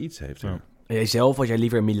blij dat hij iets heeft, ja. En jijzelf, had jij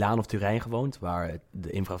liever in Milaan of Turijn gewoond, waar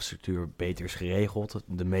de infrastructuur beter is geregeld,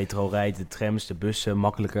 de metro rijdt, de trams, de bussen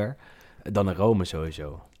makkelijker, dan in Rome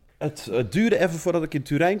sowieso? Het duurde even voordat ik in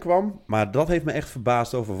Turijn kwam, maar dat heeft me echt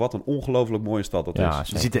verbaasd over wat een ongelooflijk mooie stad dat is.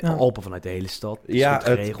 Je ziet de Alpen vanuit de hele stad.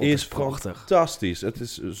 Het is prachtig. Fantastisch. Het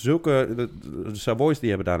is de Savoys die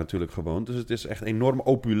hebben daar natuurlijk gewoond, dus het is echt enorm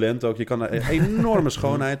opulent ook. Je kan een enorme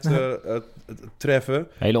schoonheid treffen.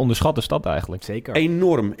 Hele onderschatte stad eigenlijk. Zeker.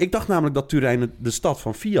 Enorm. Ik dacht namelijk dat Turijn de stad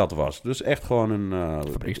van Fiat was. Dus echt gewoon een...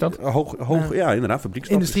 fabriekstad? Ja, inderdaad,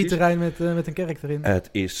 fabriekstad. Industrieterrein met een kerk erin. Het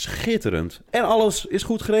is schitterend. En alles is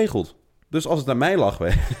goed geregeld. Dus als het aan mij lag,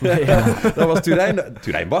 dan was Turijn...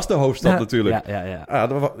 Turijn was de hoofdstad natuurlijk.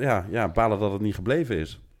 Ja. Balen dat het niet gebleven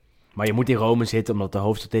is. Maar je moet in Rome zitten omdat het de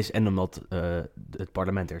hoofdstad is en omdat het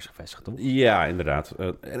parlement er is gevestigd, toch? Ja, inderdaad.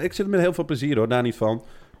 En ik zit er met heel veel plezier, hoor. Daar niet van.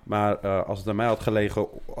 Maar als het aan mij had gelegen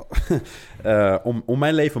om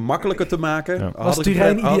mijn leven makkelijker te maken... Ja. Was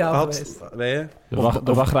Turijn ideaal geweest?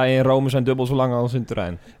 De wachtrijen in Rome zijn dubbel zo lang als in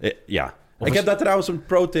Turijn. Ja. Ik heb daar trouwens een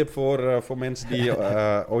pro-tip voor mensen die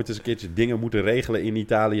ooit eens een keertje dingen moeten regelen in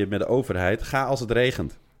Italië met de overheid. Ga als het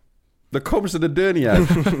regent. Dan komen ze de deur niet uit.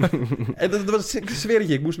 En dat was, ik zweer het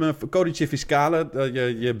je, ik moest mijn codice fiscale,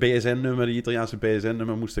 je BSN-nummer, je Italiaanse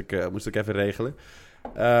BSN-nummer, moest ik even regelen.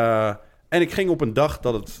 En ik ging op een dag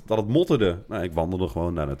dat het motterde. Nou, ik wandelde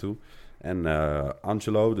gewoon daar naartoe. En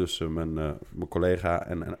Angelo, dus mijn collega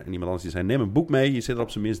en iemand anders, die zei, neem een boek mee, je zit er op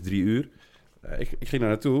zijn minst 3 uur. Ik ging daar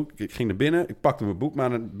naartoe, ik ging naar binnen, ik pakte mijn boek, maar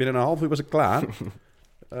binnen een half uur was ik klaar.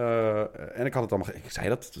 En ik had het allemaal... Ik zei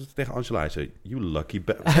dat tegen Angela. Hij zei, you lucky...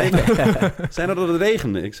 Zijn dat het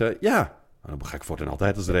regende? Ik zei, ja. Dan ga ik voortaan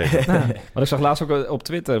altijd als het regent. Maar ik zag laatst ook op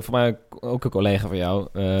Twitter, voor mij ook een collega van jou,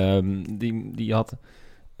 die had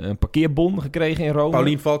een parkeerbon gekregen in Rome.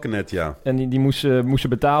 Paulien Valkenet, ja. En die moest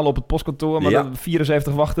betalen op het postkantoor, maar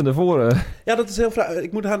 74 wachten ervoor. Ja, dat is heel vraag.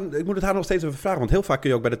 Ik moet het haar nog steeds even vragen, want heel vaak kun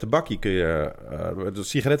je ook bij de tabakkie, de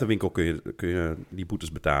sigarettenwinkel kun je die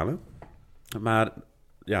boetes betalen. Maar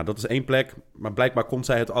ja, dat is 1 plek. Maar blijkbaar komt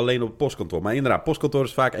zij het alleen op het postkantoor. Maar inderdaad, postkantoor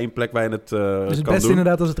is vaak 1 plek waar je het dus het kan beste doen.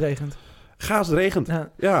 inderdaad als het regent. Ga als het regent,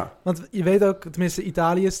 ja. Want je weet ook, tenminste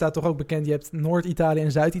Italië staat toch ook bekend. Je hebt Noord-Italië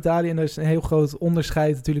en Zuid-Italië. En er is een heel groot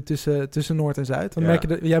onderscheid natuurlijk tussen Noord en Zuid. Want merk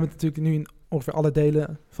je jij bent natuurlijk nu in ongeveer alle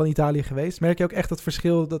delen van Italië geweest. Merk je ook echt het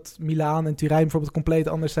verschil dat Milaan en Turijn bijvoorbeeld compleet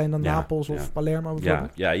anders zijn dan Napels of Palermo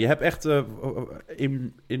bijvoorbeeld? Ja, je hebt echt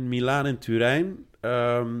in Milaan en Turijn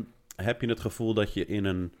heb je het gevoel dat je in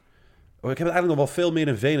een... ik heb het eigenlijk nog wel veel meer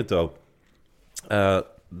in Veneto.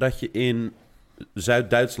 Dat je in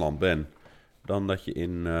Zuid-Duitsland ben dan dat je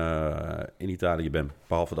in Italië bent.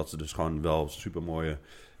 Behalve dat ze dus gewoon wel supermooie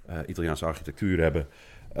Italiaanse architectuur hebben.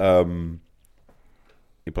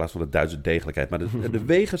 In plaats van de Duitse degelijkheid. Maar de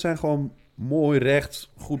wegen zijn gewoon mooi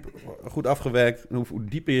recht, goed afgewerkt. Hoe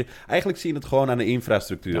dieper je... Eigenlijk zie je het gewoon aan de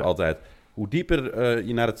infrastructuur altijd. Hoe dieper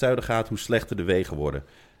je naar het zuiden gaat, hoe slechter de wegen worden.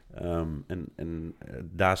 En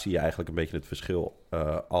daar zie je eigenlijk een beetje het verschil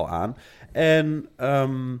al aan. En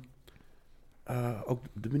ook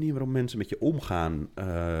de manier waarop mensen met je omgaan.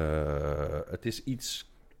 Het is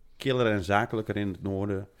iets killer en zakelijker in het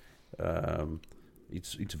noorden.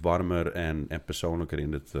 Iets warmer en persoonlijker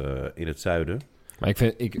in het zuiden.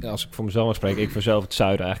 Maar als ik voor mezelf mag spreken, ik vind zelf het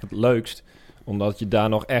zuiden eigenlijk het leukst. Omdat je daar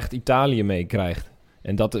nog echt Italië mee krijgt.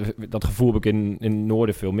 En dat gevoel heb ik in het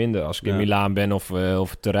noorden veel minder. Als ik in Milaan ben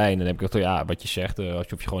of Turijn, dan heb ik echt, wat je zegt,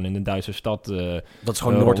 alsof je gewoon in een Duitse stad... dat is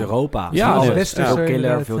gewoon Noord-Europa. Veel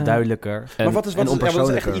killer, veel duidelijker. Maar wat is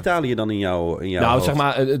echt Italië dan in jouw hoofd? Zeg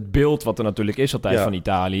maar, het beeld wat er natuurlijk is altijd van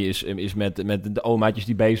Italië... is met de omaatjes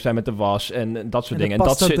die bezig zijn met de was en dat soort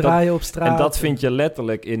dingen. Draaien op straat. En dat vind je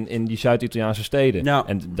letterlijk in die Zuid-Italiaanse steden. Ja.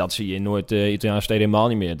 En dat zie je in Noord-Italiaanse steden helemaal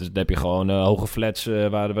niet meer. Dus dan heb je gewoon hoge flats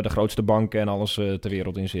waar de grootste banken en alles ter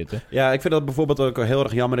wereld in zitten. Ja, ik vind dat bijvoorbeeld ook heel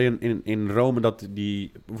erg jammer in Rome... dat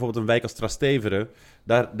bijvoorbeeld een wijk als Trastevere...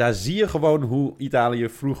 Daar zie je gewoon hoe Italië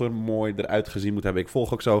vroeger mooi eruit gezien moet hebben. Ik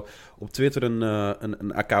volg ook zo op Twitter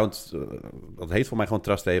een account... dat heet voor mij gewoon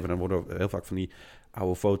Trastevere. En er worden heel vaak van die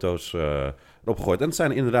oude foto's erop gegooid. En het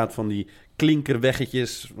zijn inderdaad van die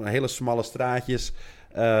klinkerweggetjes... hele smalle straatjes...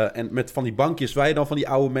 en met van die bankjes waar je dan van die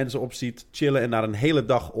oude mensen op ziet chillen... en daar een hele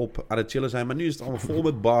dag op aan het chillen zijn. Maar nu is het allemaal vol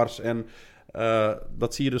met bars en...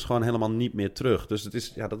 dat zie je dus gewoon helemaal niet meer terug. Dus dat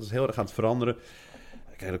is heel erg aan het veranderen.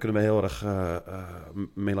 Kijk, daar kunnen we heel erg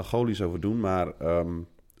melancholisch over doen. Maar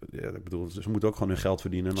ik bedoel, ze moeten ook gewoon hun geld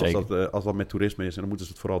verdienen. En als dat met toerisme is, dan moeten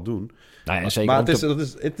ze het vooral doen. Nou ja, zeker maar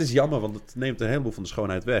het is jammer, want het neemt een heleboel van de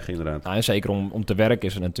schoonheid weg, inderdaad. Nou, en zeker om te werken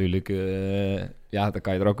is het natuurlijk... dan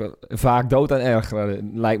kan je er ook vaak dood aan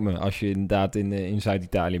ergeren, lijkt me. Als je inderdaad in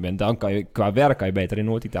Zuid-Italië bent. Dan kan je qua werk beter in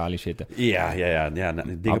Noord-Italië zitten. Ja.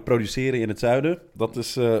 Dingen produceren in het zuiden. Dat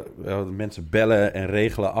is mensen bellen en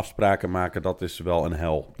regelen, afspraken maken. Dat is wel een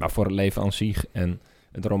hel. Maar voor het leven aan zich en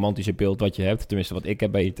het romantische beeld wat je hebt... tenminste wat ik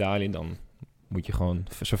heb bij Italië... dan moet je gewoon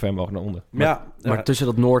zo ver mogelijk naar onder. Maar tussen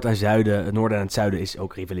dat noord en zuiden, het noorden en het zuiden is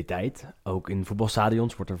ook rivaliteit. Ook in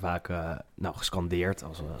voetbalstadions wordt er vaak gescandeerd.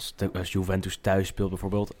 Als Juventus thuis speelt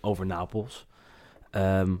bijvoorbeeld over Napels.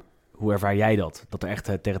 Hoe ervaar jij dat? Dat er echt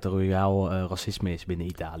territoriaal racisme is binnen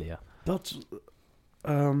Italië?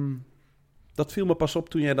 Dat viel me pas op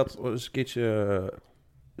toen jij dat eens een keertje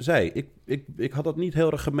zei. Ik had dat niet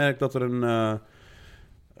heel erg gemerkt dat er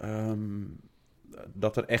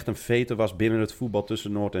dat er echt een vete was binnen het voetbal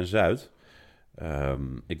tussen Noord en Zuid.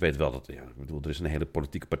 Ik weet wel dat... er is een hele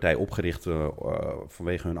politieke partij opgericht...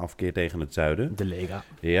 vanwege hun afkeer tegen het zuiden. De Lega.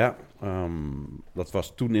 Ja, dat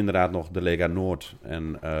was toen inderdaad nog de Lega Noord.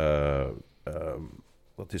 En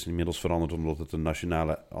dat is inmiddels veranderd... omdat het een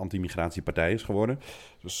nationale anti-migratiepartij is geworden.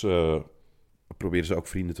 Dus proberen ze ook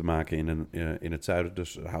vrienden te maken in het zuiden.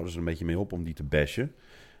 Dus houden ze een beetje mee op om die te bashen.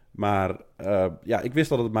 Maar ik wist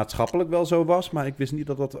dat het maatschappelijk wel zo was... maar ik wist niet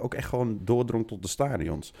dat dat ook echt gewoon doordrong tot de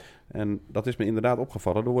stadions. En dat is me inderdaad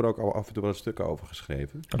opgevallen. Er worden ook al af en toe wel stukken over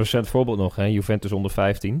geschreven. Een recent voorbeeld nog, Juventus onder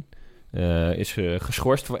 15... is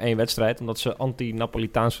geschorst voor 1 wedstrijd... omdat ze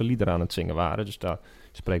anti-Napolitaanse liederen aan het zingen waren. Dus daar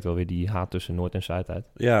spreekt wel weer die haat tussen Noord en Zuid uit.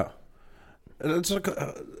 Ja.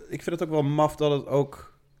 Ik vind het ook wel maf dat het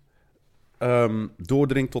ook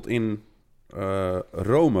doordringt tot in...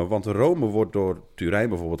 Rome, want Rome wordt door Turijn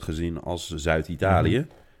bijvoorbeeld gezien als Zuid-Italië.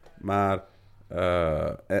 Mm-hmm. Maar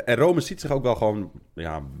en Rome ziet zich ook wel gewoon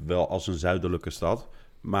wel als een zuidelijke stad.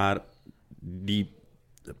 Maar die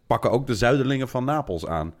pakken ook de zuiderlingen van Napels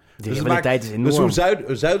aan. De rivaliteit is enorm. Dus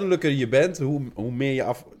hoe zuidelijker je bent, hoe meer je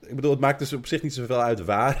af... Ik bedoel, het maakt dus op zich niet zoveel uit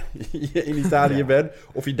waar je in Italië bent.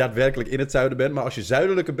 Of je daadwerkelijk in het zuiden bent. Maar als je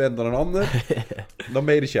zuidelijker bent dan een ander, dan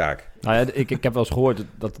ben je de Sjaak. Nou ja, ik heb wel eens gehoord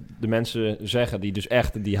dat de mensen zeggen die dus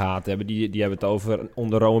echt die haat hebben... die hebben het over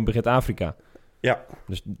onder Rome begint Afrika. Ja.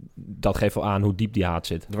 Dus dat geeft wel aan hoe diep die haat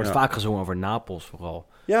zit. Er wordt vaak gezongen over Napels vooral.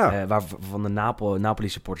 Ja. Waarvan de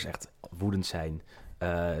Napoli-supporters echt woedend zijn.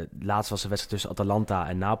 Laatst was de wedstrijd tussen Atalanta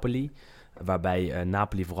en Napoli... waarbij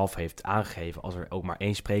Napoli vooraf heeft aangegeven... als er ook maar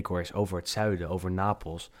 1 spreekwoord is over het zuiden, over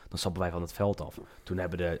Napels... dan stappen wij van het veld af. Toen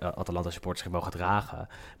hebben de Atalanta-supporters zich mogen dragen.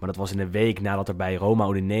 Maar dat was in een week nadat er bij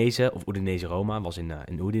Roma-Udinese... of Udinese-Roma, was in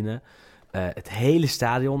Udine... het hele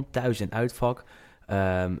stadion, thuis- en uitvak...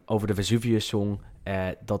 over de Vesuvius zong...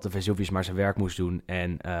 dat de Vesuvius maar zijn werk moest doen...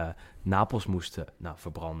 en Napels moest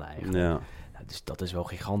verbranden eigenlijk. Ja. Dus dat is wel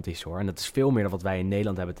gigantisch hoor. En dat is veel meer dan wat wij in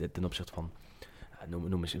Nederland hebben ten opzichte van...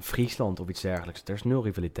 Noem eens in Friesland of iets dergelijks. Er is 0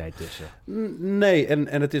 rivaliteit tussen. Nee,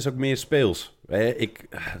 en het is ook meer speels. Ik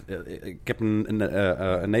heb een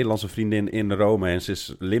Nederlandse vriendin in Rome en ze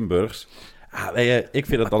is Limburgs. Ik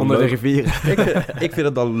vind het dan onder leuk. de rivieren. Ik vind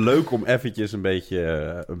het dan leuk om eventjes een beetje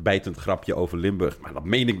een bijtend grapje over Limburg. Maar dat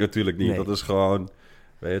meen ik natuurlijk niet. Nee. Dat is gewoon...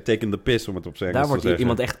 Teken de piss, om het op zijn Engels te zeggen. Daar wordt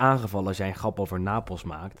iemand echt aangevallen als jij een grap over Napels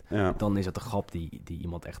maakt. Ja. Dan is het een grap die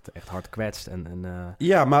iemand echt hard kwetst en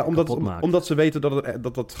ja, maar omdat ze weten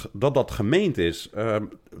dat gemeend is.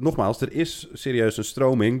 Nogmaals, er is serieus een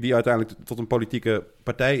stroming die uiteindelijk tot een politieke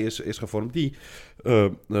partij is gevormd.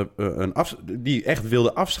 Die echt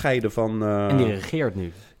wilde afscheiden van... en die regeert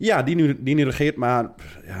nu. Ja, die nu regeert, maar...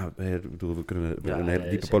 Ja, we kunnen een hele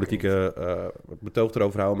diepe politieke betoog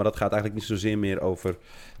erover houden. Maar dat gaat eigenlijk niet zozeer meer over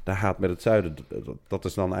de haat met het zuiden. Dat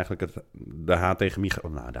is dan eigenlijk de haat tegen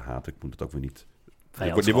migranten. Nou, de haat, ik moet het ook weer niet...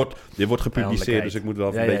 Die wordt gepubliceerd, dus ik moet wel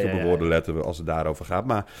even een beetje op mijn woorden letten als het daarover gaat.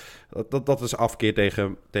 Maar dat is afkeer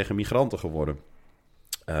tegen migranten geworden.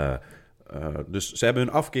 Dus ze hebben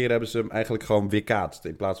hun afkeer eigenlijk gewoon weerkaatst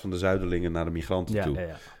in plaats van de zuiderlingen naar de migranten toe.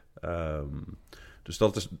 Ja. Dus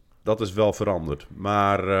dat is wel veranderd.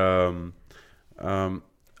 Maar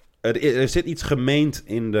er zit iets gemeend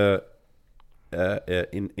in de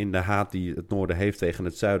haat die het noorden heeft tegen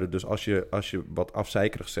het zuiden. Dus als je wat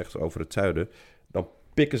afzeikerig zegt over het zuiden, dan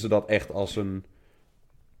pikken ze dat echt als een...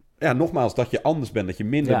 Ja, nogmaals, dat je anders bent, dat je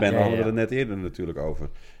minder bent. Daar hadden we het net eerder natuurlijk over.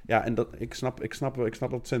 Ja, en ik snap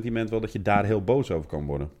dat sentiment wel, dat je daar heel boos over kan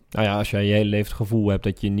worden. Nou ja, als jij je hele leven het gevoel hebt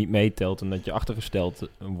dat je niet meetelt en dat je achtergesteld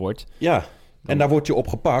wordt... Ja, en daar word je op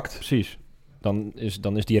gepakt. Precies. Dan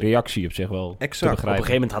is die reactie op zich wel exact. Te begrijpen. Op een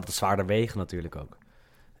gegeven moment had het zwaarder wegen natuurlijk ook.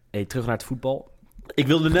 Hey, terug naar het voetbal. Ik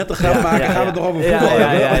wilde net een grap maken. Gaan we het nog over voetbal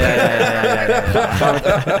hebben?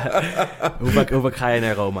 Hoe vaak ga je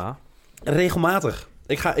naar Roma? Regelmatig.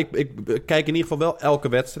 Ik kijk in ieder geval wel elke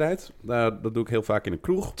wedstrijd. Dat doe ik heel vaak in een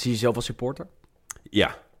kroeg. Zie je jezelf als supporter?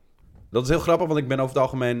 Ja. Dat is heel grappig, want ik ben over het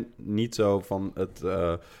algemeen niet zo van het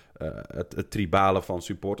tribale van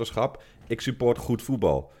supporterschap. Ik support goed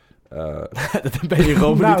voetbal. Dat ben je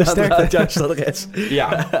Rome niet aan het juiste adres.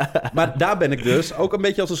 Ja, maar daar ben ik dus ook een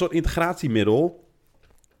beetje als een soort integratiemiddel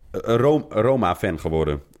Roma-fan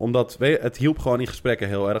geworden. Omdat, weet je, het hielp gewoon in gesprekken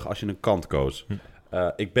heel erg als je een kant koos.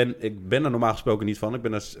 Ik ben er normaal gesproken niet van. Ik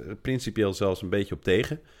ben er principieel zelfs een beetje op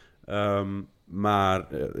tegen. Maar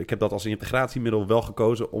ik heb dat als integratiemiddel wel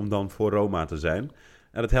gekozen om dan voor Roma te zijn.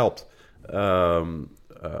 En het helpt.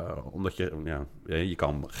 Omdat je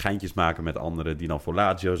kan geintjes maken met anderen die dan voor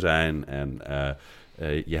Lazio zijn. En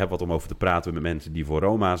je hebt wat om over te praten met mensen die voor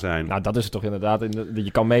Roma zijn. Nou, dat is het toch inderdaad.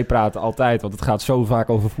 Je kan meepraten altijd, want het gaat zo vaak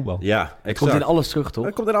over voetbal. Ja, exact. Het komt in alles terug, toch?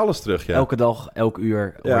 Het komt in alles terug, ja. Elke dag, elk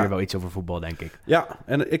uur hoor je wel iets over voetbal, denk ik. Ja,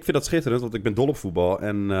 en ik vind dat schitterend, want ik ben dol op voetbal.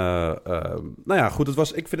 En nou ja,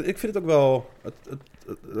 goed, ik vind het ook wel...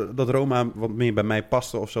 dat Roma wat meer bij mij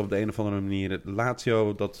paste of zo op de een of andere manier.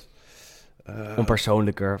 Lazio, dat...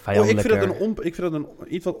 onpersoonlijker, vijandelijker. Ik vind het een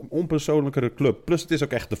iets wat onpersoonlijkere club. Plus het is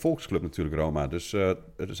ook echt de volksclub natuurlijk, Roma. Dus er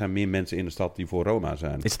zijn meer mensen in de stad die voor Roma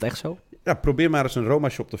zijn. Is het echt zo? Ja, probeer maar eens een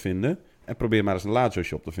Roma-shop te vinden. En probeer maar eens een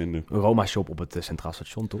Lazio-shop te vinden. Een Roma-shop op het Centraal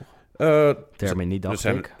Station, toch? Termini, dacht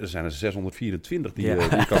ik. Er zijn er 624 die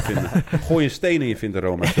je kan vinden. Gooi een steen en je vindt een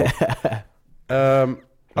Roma-shop.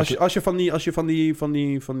 Als je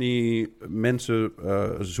van die mensen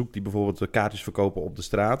zoekt die bijvoorbeeld kaartjes verkopen op de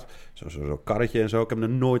straat, zo'n karretje en zo, ik heb er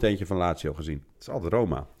nooit eentje van Lazio gezien. Het is altijd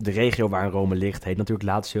Roma. De regio waar Rome ligt heet natuurlijk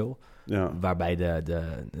Lazio. Ja. Waarbij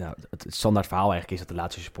het standaard verhaal eigenlijk is dat de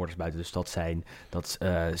Lazio supporters buiten de stad zijn. Dat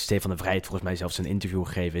Stefan de Vrij heeft volgens mij zelfs een interview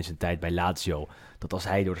gegeven in zijn tijd bij Lazio. Dat als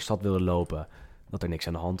hij door de stad wilde lopen, dat er niks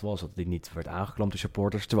aan de hand was, dat hij niet werd aangeklampt door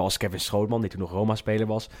supporters. Terwijl als Kevin Strootman, die toen nog Roma-speler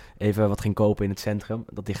was, even wat ging kopen in het centrum,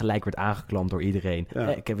 dat hij gelijk werd aangeklampt door iedereen. Ja.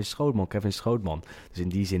 Hey, Kevin Strootman. Dus in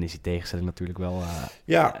die zin is die tegenstelling natuurlijk wel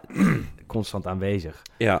constant aanwezig.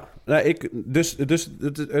 Ja, nou, dus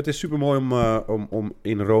het is super mooi om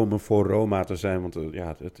in Rome voor Roma te zijn, want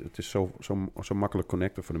het is zo makkelijk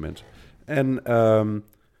connecten voor de mensen. En...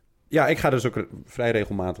 ja, ik ga dus ook vrij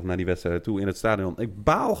regelmatig naar die wedstrijden toe in het stadion. Ik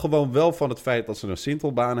baal gewoon wel van het feit dat ze een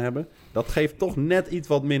sintelbaan hebben. Dat geeft toch net iets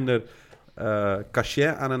wat minder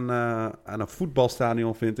cachet aan een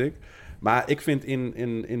voetbalstadion, vind ik. Maar ik vind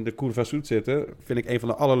in de Curva Sud zitten, vind ik een van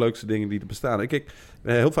de allerleukste dingen die er bestaan. Ik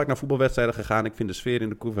ben heel vaak naar voetbalwedstrijden gegaan. Ik vind de sfeer in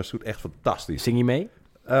de Curva Sud echt fantastisch. Zing je mee?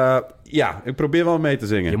 Ja, ik probeer wel mee te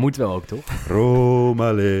zingen. Je moet wel ook, toch?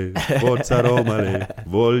 Romale, forza Romale,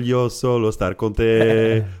 voglio solo star con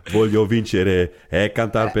te, voglio vincere e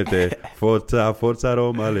cantar per te, forza, forza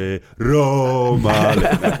Romale, Romale.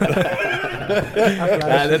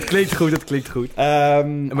 Ja, dat klinkt goed.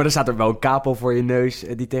 Maar dan staat er wel een kapel voor je neus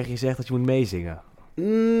die tegen je zegt dat je moet meezingen.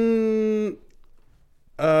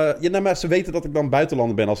 Maar ze weten dat ik dan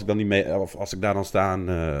buitenlander ben als ik dan niet mee... Of als ik daar dan sta.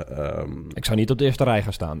 Ik zou niet op de eerste rij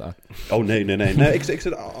gaan staan daar. Oh, nee. Ik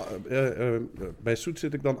zit, bij Soet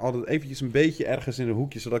zit ik dan altijd eventjes een beetje ergens in een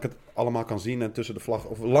hoekje... zodat ik het allemaal kan zien en tussen de vlag...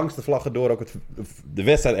 of langs de vlaggen door ook de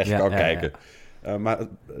wedstrijd echt kan kijken. Ja. Maar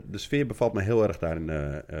de sfeer bevalt me heel erg daar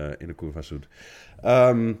in de Koer van Soet.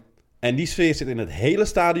 En die sfeer zit in het hele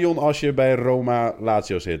stadion als je bij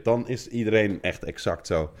Roma-Lazio zit. Dan is iedereen echt exact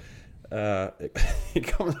zo.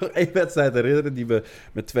 Ik kan me nog één wedstrijd herinneren die we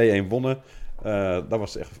met 2-1 wonnen. Dat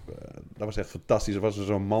was echt fantastisch. Er was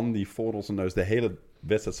zo'n man die voor onze neus de hele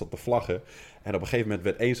wedstrijd zat te vlaggen. En op een gegeven moment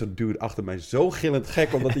werd één zo'n dude achter mij zo gillend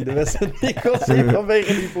gek... omdat hij de wedstrijd niet kon zien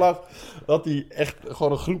vanwege die vlag... dat hij echt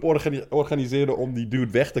gewoon een groep organiseerde om die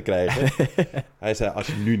dude weg te krijgen. Hij zei, als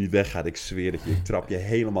je nu niet weggaat, ik zweer dat ik trap je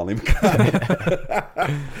helemaal in elkaar.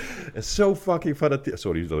 Zo fucking fanatiek.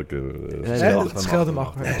 Sorry dat ik... het scheelt hem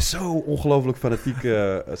af. Zo ongelooflijk fanatiek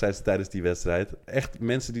zijn ze tijdens die wedstrijd. Echt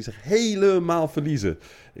mensen die zich helemaal verliezen.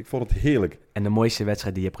 Ik vond het heerlijk. En de mooiste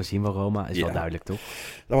wedstrijd die je hebt gezien van Roma is wel duidelijk, toch?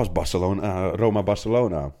 Dat was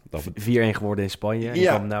Roma-Barcelona. 4-1 geworden in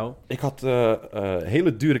Spanje. Nou. Ik had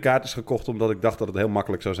hele dure kaartjes gekocht... omdat ik dacht dat het heel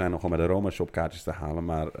makkelijk zou zijn... om gewoon bij de Roma-shop kaartjes te halen.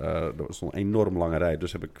 Maar er stond een enorm lange rij.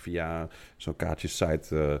 Dus heb ik via zo'n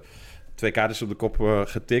kaartjessite 2 kaartjes op de kop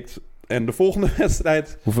getikt... En de volgende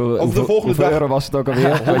wedstrijd... Hoeveel euro was het ook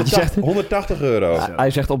alweer? 180 euro.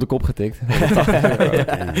 Hij zegt op de kop getikt.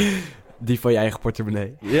 Die van je eigen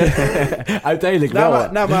portemonnee. Yeah. Uiteindelijk wel.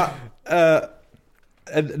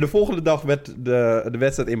 En de volgende dag werd de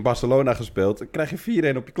wedstrijd in Barcelona gespeeld. Dan krijg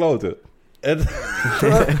je 4-1 op je kloten. En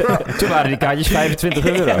toen waren die kaartjes 25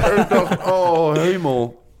 euro. Ik dacht, oh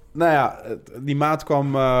hemel. Nou ja, die maat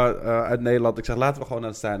kwam uit Nederland. Ik zeg, laten we gewoon naar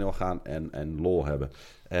het stadion gaan en lol hebben.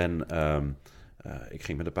 En ik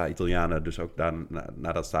ging met een paar Italianen dus ook daar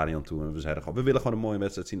naar dat stadion toe. En we zeiden gewoon, we willen gewoon een mooie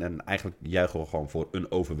wedstrijd zien. En eigenlijk juichen we gewoon voor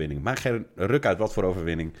een overwinning. Maakt geen ruk uit wat voor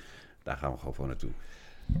overwinning. Daar gaan we gewoon voor naartoe.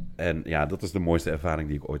 En ja, dat is de mooiste ervaring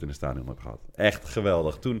die ik ooit in een stadion heb gehad. Echt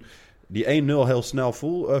geweldig. Toen die 1-0 heel snel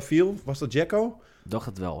viel, was dat Dzeko? Dacht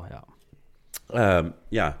het wel, ja.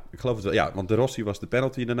 Ja, ik geloof het wel. Ja, want de Rossi was de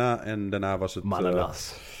penalty daarna. En daarna was het...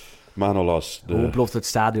 Manolas. Hoe ontplofte het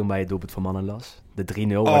stadion bij het doelpunt van Manolas? De 3-0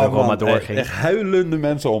 waar de Roma doorging. Echt huilende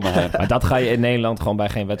mensen om me heen. Maar dat ga je in Nederland gewoon bij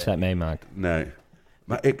geen wedstrijd meemaken. Nee.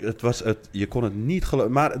 Maar je kon het niet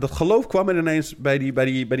geloven. Maar dat geloof kwam er ineens bij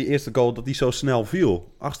die eerste goal dat die zo snel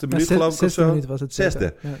viel. 8e minuut geloof ik of zo. 6e minuut was het.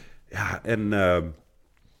 6e. Ja, en...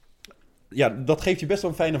 dat geeft je best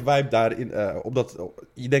wel een fijne vibe daarin. Omdat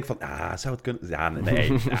je denkt van, zou het kunnen? Ja,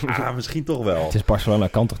 nee. Misschien toch wel. Het is Barcelona,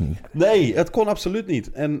 kan toch niet? Nee, het kon absoluut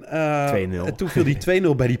niet. En 2-0. En toen viel die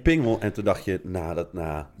 2-0 bij die pingel. En toen dacht je,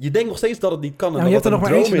 je denkt nog steeds dat het niet kan. En je hebt er nog maar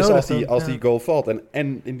droom is nodig, als die goal valt.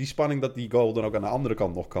 En in die spanning dat die goal dan ook aan de andere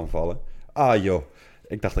kant nog kan vallen. Joh.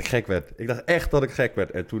 Ik dacht dat ik gek werd. Ik dacht echt dat ik gek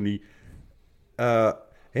werd. En toen die...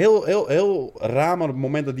 Heel raar, maar op het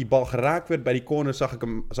moment dat die bal geraakt werd bij die corner zag ik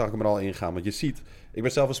hem er al ingaan. Want je ziet, ik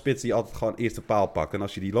ben zelf een spits die altijd gewoon eerste paal pakt. En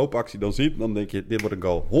als je die loopactie dan ziet, dan denk je, dit wordt een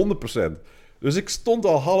goal. 100%. Dus ik stond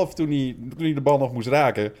al half toen hij de bal nog moest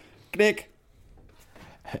raken. Knik.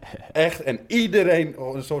 Echt. En iedereen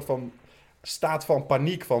een soort van staat van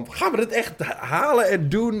paniek van, gaan we dit echt halen en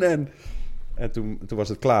doen? En toen was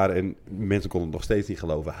het klaar en mensen konden het nog steeds niet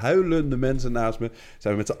geloven. Huilende mensen naast me.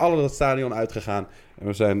 Zijn we met z'n allen dat stadion uitgegaan. En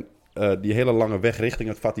we zijn die hele lange weg richting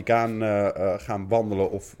het Vaticaan gaan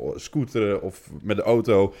wandelen of scooteren of met de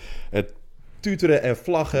auto. Tuteren en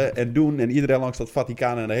vlaggen en doen. En iedereen langs dat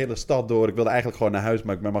Vaticaan en de hele stad door. Ik wilde eigenlijk gewoon naar huis,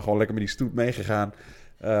 maar ik ben maar gewoon lekker met die stoet meegegaan.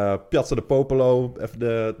 Piazza de Popolo, even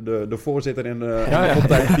de voorzitter in de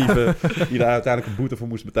fontein typen, die daar uiteindelijk een boete voor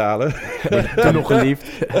moest betalen. Toen nog geliefd.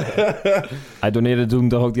 Hij doneerde toen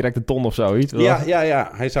toch ook direct een ton of zoiets?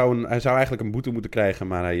 Ja. Hij zou eigenlijk een boete moeten krijgen,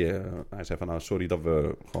 maar hij zei van, sorry dat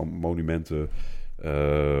we gewoon monumenten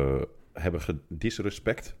hebben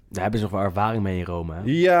gedisrespect. Daar hebben ze nog wel ervaring mee in Rome, hè?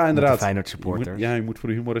 Ja, inderdaad. Met de Feyenoord supporters. Je moet voor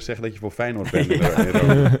de humor eens zeggen dat je voor Feyenoord bent in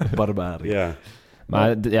Rome. Barbari. Ja.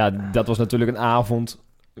 Maar dat was natuurlijk een avond.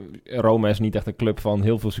 Rome is niet echt een club van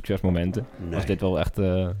heel veel succesmomenten. Nee. Was dit wel echt...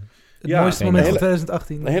 het mooiste moment van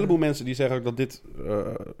 2018. Een heleboel mensen die zeggen ook dat dit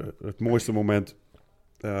het mooiste moment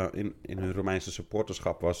in hun Romeinse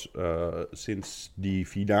supporterschap was sinds die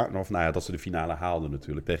finale. Of dat ze de finale haalden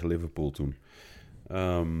natuurlijk tegen Liverpool toen.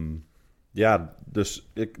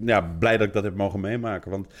 Dus blij dat ik dat heb mogen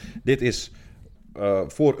meemaken. Want dit is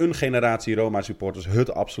voor een generatie Roma-supporters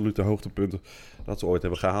het absolute hoogtepunt dat ze ooit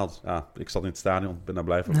hebben gehaald. Ja, ik zat in het stadion, ben daar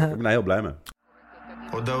blij van. Ik ben daar heel blij mee.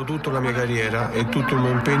 Ho dato tutta la mia carriera e tutto il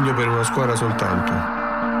mio impegno per una squadra soltanto.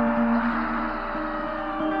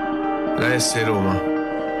 La S Roma.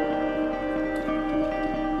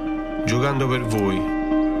 Giocando per voi.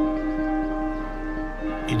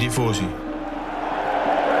 I tifosi.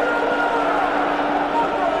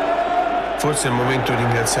 Forse è il momento di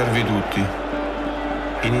ringraziarvi tutti.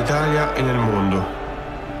 In Italia e nel mondo.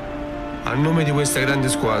 A nome di questa grande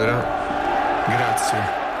squadra,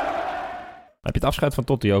 grazie. Heb je het afscheid van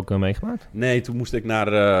Totti ook meegemaakt? Nee, toen moest ik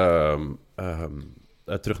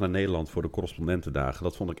terug naar Nederland voor de correspondentendagen.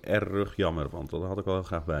 Dat vond ik erg jammer, want daar had ik wel heel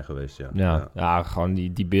graag bij geweest. Ja, gewoon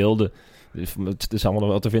die beelden. Het is allemaal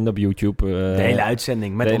nog wel te vinden op YouTube. De hele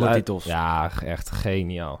uitzending met alle titels. Ja, echt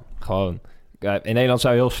geniaal. Gewoon. In Nederland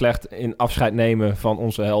zou je heel slecht in afscheid nemen van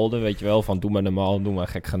onze helden. Weet je wel, van doe maar normaal, doe maar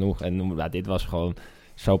gek genoeg. En dit was gewoon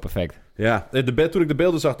zo perfect. Ja, toen ik de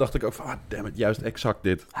beelden zag, dacht ik ook van, damn it, juist exact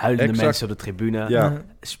dit. Huilende mensen op de tribune. Ja.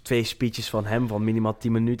 2 speeches van hem van minimaal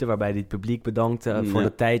 10 minuten, waarbij hij het publiek bedankt voor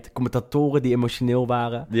de tijd. Commentatoren die emotioneel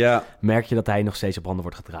waren. Ja. Merk je dat hij nog steeds op handen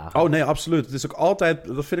wordt gedragen. Oh nee, absoluut. Het is ook altijd,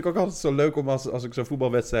 dat vind ik ook altijd zo leuk om als ik zo'n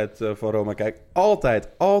voetbalwedstrijd van Roma kijk.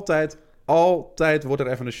 Altijd wordt er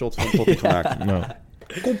even een shot van Totti gemaakt. No.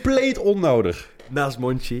 Compleet onnodig. Naast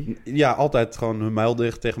Monchi. Ja, altijd gewoon hun muil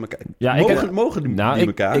dicht tegen elkaar. Ja, mogen die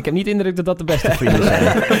elkaar? Ik heb niet de indruk dat dat de beste vrienden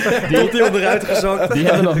zijn. Die onderuit gezakt. Die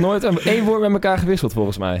hebben nog nooit één woord met elkaar gewisseld,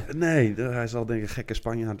 volgens mij. Nee, hij zal denken, gekke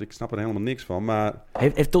Spanjaard. Ik snap er helemaal niks van. Maar...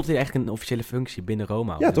 Heeft Totti eigenlijk een officiële functie binnen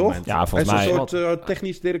Roma? Ja, toch? Ja, volgens mij. Hij is een soort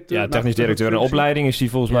technisch directeur. Ja, technisch directeur. Een opleiding is die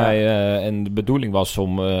volgens mij. En de bedoeling was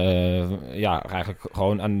om eigenlijk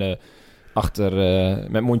gewoon aan de...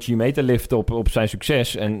 met Monchi mee te liften op zijn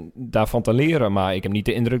succes en daarvan te leren. Maar ik heb niet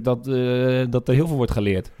de indruk dat er heel veel wordt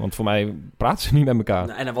geleerd. Want voor mij praten ze niet met elkaar.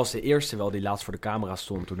 Nou, en hij was de eerste wel die laatst voor de camera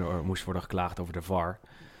stond toen er moest worden geklaagd over de VAR.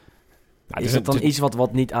 Ja, is dat dan iets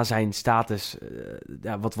wat niet aan zijn status...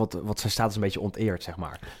 wat zijn status een beetje onteert, zeg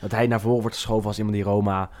maar? Dat hij naar voren wordt geschoven als iemand die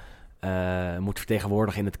Roma... moet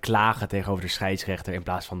vertegenwoordigen in het klagen tegenover de scheidsrechter... in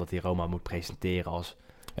plaats van dat hij Roma moet presenteren als...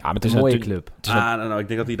 Ja, maar het is een mooie club. Ik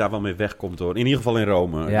denk dat hij daar wel mee wegkomt, hoor. In ieder geval in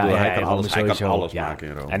Rome. Hij kan alles maken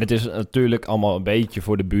in Rome. En het is natuurlijk allemaal een beetje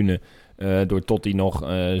voor de bühne... door Totti nog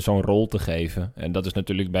zo'n rol te geven. En dat is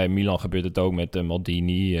natuurlijk bij Milan gebeurt het ook met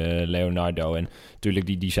Maldini, Leonardo. En natuurlijk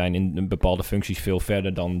die zijn in bepaalde functies veel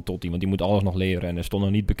verder dan Totti. Want die moet alles nog leren. En hij stond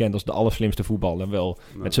nog niet bekend als de allerslimste voetballer. Wel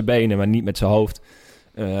met zijn benen, maar niet met zijn hoofd.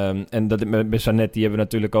 En dat met Zanetti hebben we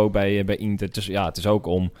natuurlijk ook bij Inter. Het is ook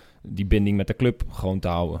om die binding met de club gewoon te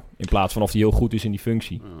houden. In plaats van of hij heel goed is in die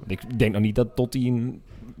functie. Ja. Ik denk nog niet dat Totti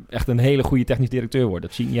echt een hele goede technisch directeur wordt.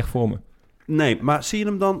 Dat zie ik niet echt voor me. Nee, maar zie je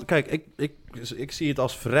hem dan... Kijk, ik zie het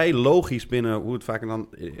als vrij logisch binnen hoe het vaak dan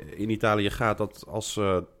in Italië gaat... dat als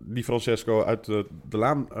Di Francesco uit de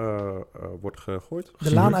laan wordt gegooid...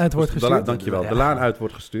 De laan uit wordt gestuurd. Dankjewel, de laan uit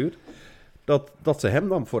wordt gestuurd... Dat ze hem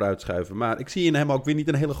dan vooruit schuiven. Maar ik zie in hem ook weer niet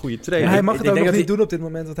een hele goede trainer. Ja, hij mag het ook nog niet doen op dit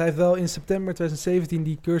moment. Want hij heeft wel in september 2017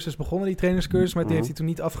 die cursus begonnen, die trainerscursus. Maar die heeft hij toen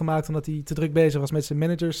niet afgemaakt omdat hij te druk bezig was met zijn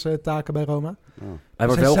managerstaken bij Roma. Hij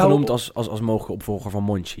wordt wel genoemd als mogelijke opvolger van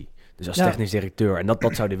Monchi. Dus als technisch directeur. En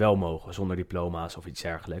dat zou hij wel mogen, zonder diploma's of iets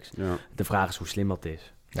dergelijks. Ja. De vraag is hoe slim dat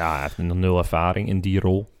is. Ja, hij heeft nog 0 ervaring in die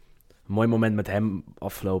rol. Een mooi moment met hem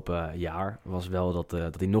afgelopen jaar was wel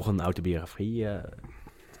dat hij nog een autobiografie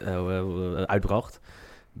uitbracht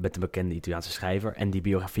met een bekende Italiaanse schrijver. En die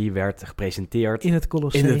biografie werd gepresenteerd in het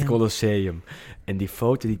Colosseum. En die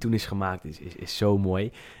foto die toen is gemaakt is zo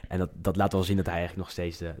mooi. En dat laat wel zien dat hij eigenlijk nog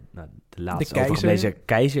steeds de laatste overgebleven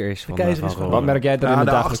keizer is van Rome. Wat merk jij daar in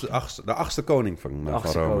de achtste koning van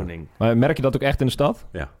Rome. Koning. Maar merk je dat ook echt in de stad?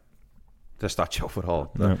 Ja. De stadshow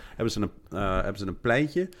vooral. Ja. Hebben ze een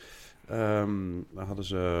pleintje. Daar hadden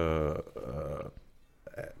ze...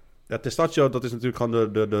 Testaccio, dat is natuurlijk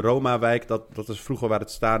gewoon de Roma-wijk. Dat is vroeger waar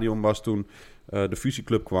het stadion was toen de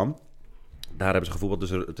fusieclub kwam. Daar hebben ze gevoetbald.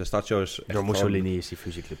 Dus Testaccio is echt door Mussolini is die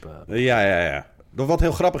fusieclub. Ja. Wat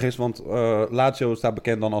heel grappig is, want Lazio staat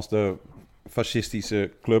bekend dan als de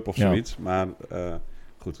fascistische club of zoiets. Ja. Maar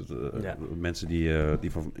goed, mensen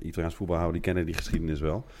die van Italiaans voetbal houden, die kennen die geschiedenis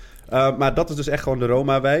wel. Maar dat is dus echt gewoon de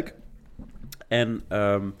Roma-wijk. En...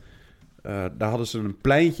 daar hadden ze een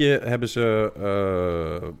pleintje, hebben ze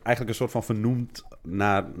eigenlijk een soort van vernoemd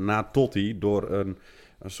naar Totti... door een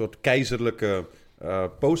soort keizerlijke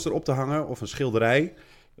poster op te hangen of een schilderij...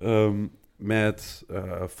 met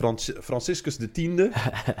Franciscus X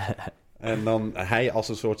En dan hij als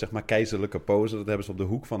een soort, zeg maar, keizerlijke pose. Dat hebben ze op de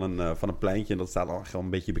hoek van een pleintje. En dat staat al gewoon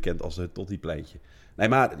een beetje bekend als het Totti-pleintje. Nee,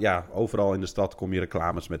 maar ja, overal in de stad kom je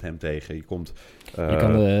reclames met hem tegen. Je komt... Je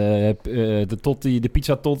kan de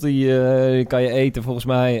pizza Totti kan je eten volgens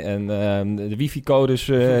mij. En de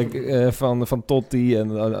wifi-codes van Totti.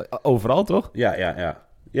 En overal, toch?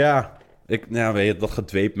 Ja. Weet je, dat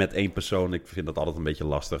gedweep met één persoon. Ik vind dat altijd een beetje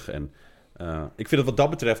lastig. En ik vind het wat dat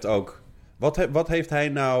betreft ook... Wat heeft hij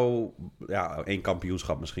nou... Ja, 1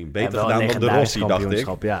 kampioenschap misschien. Beter gedaan dan de Rossi, dacht ik. De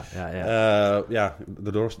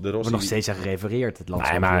Rossi... Wordt nog steeds aan gerefereerd, het Nee,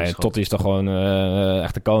 landskampioenschap. maar Totti is toch gewoon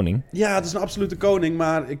echt de koning? Ja, het is een absolute koning,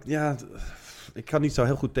 maar ik kan niet zo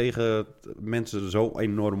heel goed tegen mensen zo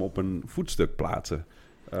enorm op een voetstuk plaatsen.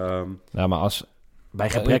 Maar als... Bij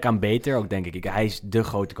gebrek aan beter ook, denk ik. Hij is de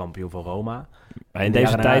grote kampioen van Roma. Maar in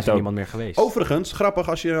deze tijd ook niemand meer geweest. Overigens, grappig,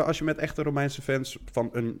 als je met echte Romeinse fans van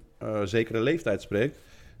een zekere leeftijd spreekt,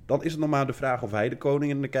 dan is het nog maar de vraag of hij de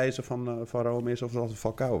koning en de keizer van Rome is of dat het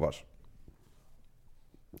Falcao was.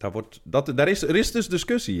 Er is dus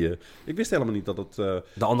discussie. Ik wist helemaal niet dat het...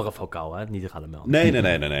 De andere Falcao, hè? Niet te gaan melden. Nee.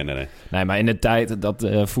 Nee, maar in de tijd dat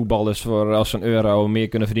voetballers voor als een euro meer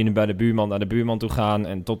kunnen verdienen bij de buurman, naar de buurman toe gaan.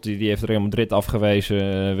 En Totti die heeft Real Madrid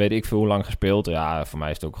afgewezen, weet ik veel hoe lang gespeeld. Ja, voor mij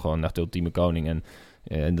is het ook gewoon echt de ultieme koning.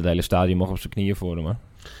 En de hele stadion mag op zijn knieën voor hem.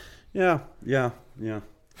 Ja.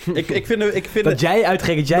 Ik vind dat jij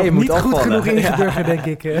uitgerekend jij je moet niet afvallen. goed genoeg ingeburgerd, denk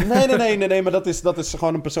ik. Nee, maar dat is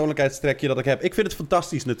gewoon een persoonlijkheidstrekje dat ik heb. Ik vind het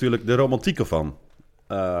fantastisch natuurlijk, de romantiek ervan.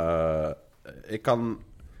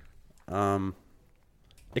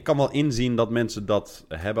 Ik kan wel inzien dat mensen dat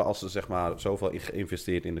hebben als ze, zeg maar, zoveel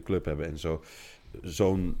geïnvesteerd in de club hebben en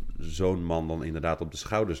zo'n man dan inderdaad op de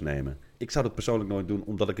schouders nemen. Ik zou dat persoonlijk nooit doen,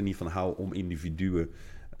 omdat ik er niet van hou om individuen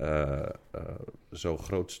zo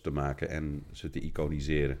groot te maken en ze te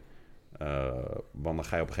iconiseren. Want dan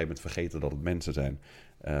ga je op een gegeven moment vergeten dat het mensen zijn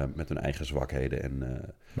met hun eigen zwakheden.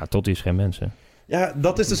 Maar Totti is geen mens, hè? Ja,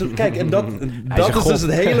 dat is dus... Kijk, en dat is dus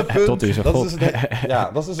het hele punt... Totti is een god.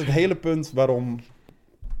 Dat is dus het hele punt waarom...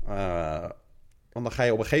 want dan ga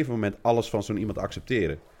je op een gegeven moment alles van zo'n iemand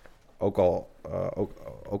accepteren.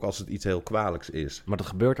 Ook als het iets heel kwalijks is. Maar dat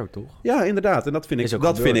gebeurt ook toch? Ja, inderdaad. En dat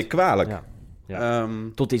vind ik kwalijk. Ja.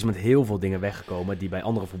 Tot is met heel veel dingen weggekomen die bij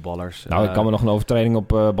andere voetballers... Nou, ik kan me nog een overtreding op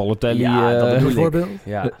Balotelli... dat bijvoorbeeld.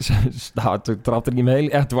 Ja. Toen trapte hij hem heel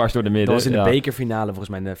echt dwars door de midden. Dat was in de bekerfinale, volgens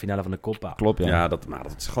mij in de finale van de Coppa. Klopt, ja. Ja, dat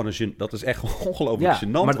is gewoon dat is echt ongelooflijk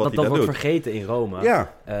gênant maar wat hij dat daar wordt doet. vergeten in Rome.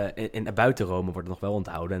 Ja. En buiten Rome wordt het nog wel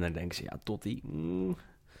onthouden. En dan denken ze, Totti...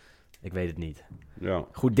 ik weet het niet. Ja.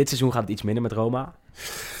 Goed, dit seizoen gaat het iets minder met Roma.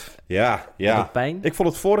 Ja. Pijn? Ik vond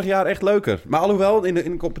het vorig jaar echt leuker. Maar alhoewel, in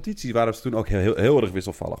de competitie waren ze toen ook heel erg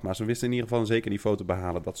wisselvallig. Maar ze wisten in ieder geval een zeker niveau te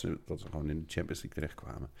behalen dat ze gewoon in de Champions League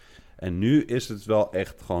terechtkwamen. En nu is het wel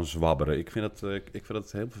echt gewoon zwabberen. Ik vind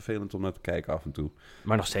het heel vervelend om naar te kijken af en toe.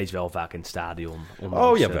 Maar nog steeds wel vaak in het stadion.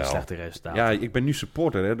 Ondanks slechte resultaten. Ja, ik ben nu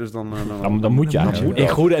supporter, hè, dus dan moet je eigenlijk. In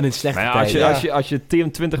goede en in slechte tijden. Als je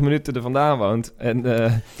 20 minuten er vandaan woont en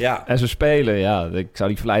ze spelen, ik zou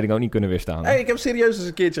die verleiding ook niet kunnen weerstaan. Hey, ik heb serieus eens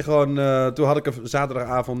een keertje gewoon... toen had ik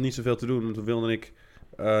zaterdagavond niet zoveel te doen. En toen wilde ik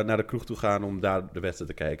naar de kroeg toe gaan om daar de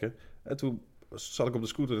wedstrijd te kijken. En toen zat ik op de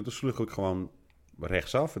scooter en toen sloeg ik gewoon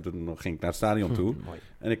rechtsaf. En toen ging ik naar het stadion toe. Mooi.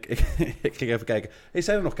 En ik ging even kijken. Hey,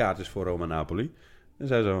 zijn er nog kaartjes voor Roma-Napoli? En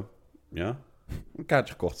zei zo, ja... Een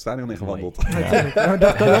kaartje gekocht, stadion ingewandeld. Ja,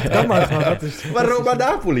 dat kan maar gewoon. Dat is... Maar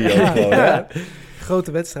Roma-Napoli ook gewoon, hè?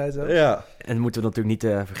 Grote wedstrijd zo. Ja. En moeten we natuurlijk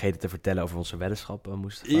niet vergeten te vertellen over onze weddenschap,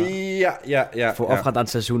 Mustafa. Ja. Voorafgaand aan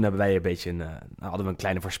het seizoen hebben wij een beetje hadden we een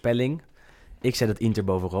kleine voorspelling. Ik zei dat Inter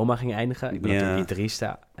boven Roma ging eindigen. Ik ben natuurlijk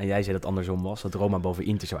Interista. En jij zei dat het andersom was, dat Roma boven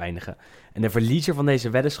Inter zou eindigen. En de verliezer van deze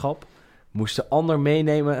weddenschap moest de ander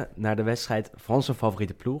meenemen naar de wedstrijd van zijn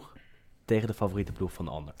favoriete ploeg tegen de favoriete ploeg van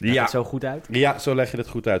de ander. Legt het zo goed uit? Ja, zo leg je het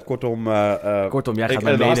goed uit. Kortom, jij gaat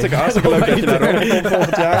mij meenemen. Hartstikke leuk dat je naar Rome komt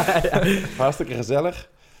volgend jaar. Hartstikke gezellig.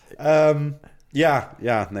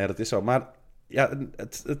 Nee, dat is zo. Maar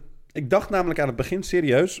ik dacht namelijk aan het begin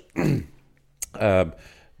serieus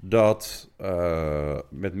dat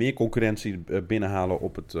met meer concurrentie binnenhalen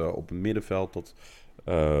op het middenveld,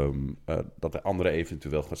 dat de anderen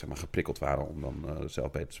eventueel geprikkeld waren om dan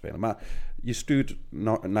zelf beter te spelen. Maar je stuurt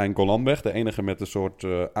naar een Golan weg, de enige met een soort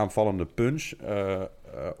aanvallende punch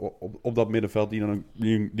op dat middenveld die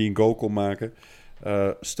een goal kon maken.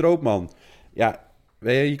 Strootman, ja,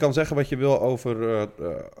 je kan zeggen wat je wil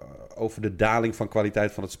over de daling van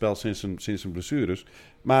kwaliteit van het spel sinds zijn blessures.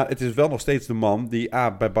 Maar het is wel nog steeds de man die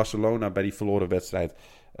bij Barcelona, bij die verloren wedstrijd,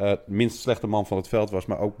 minst slechte man van het veld was,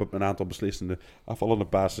 maar ook een aantal beslissende afvallende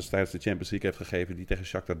passes tijdens de Champions League heeft gegeven, die tegen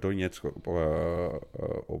Shakhtar Donetsk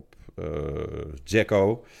op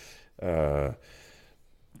Dzeko.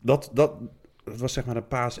 Dat was zeg maar een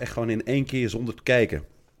paas echt gewoon in 1 keer zonder te kijken.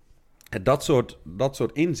 En dat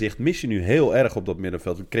soort inzicht mis je nu heel erg op dat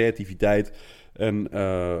middenveld. De creativiteit en...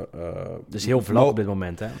 dus heel vlak op dit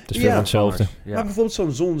moment, hè? Het is veel van hetzelfde. Ja. Maar bijvoorbeeld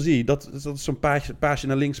zo'n Zonzi, dat is zo'n paasje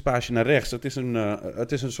naar links, paasje naar rechts. Het is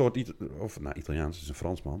een soort... Italiaans, het is een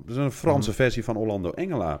Fransman. Het is een Franse versie van Orlando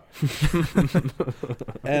Engela.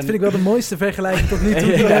 Dat vind ik wel de mooiste vergelijking tot nu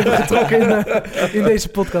toe die we hebben getrokken in deze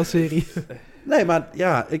podcastserie. Nee, maar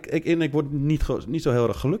ja, ik word niet zo heel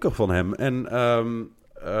erg gelukkig van hem. En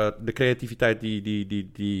de creativiteit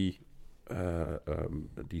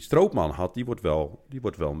die Strootman had, die wordt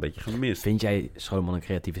wel een beetje gemist. Vind jij Strootman een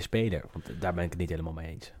creatieve speler? Want daar ben ik het niet helemaal mee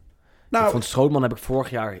eens. Nou, Ik vond Strootman heb ik vorig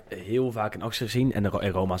jaar heel vaak in actie gezien. En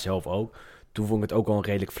Roma zelf ook. Toen vond ik het ook al een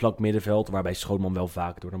redelijk vlak middenveld, waarbij Strootman wel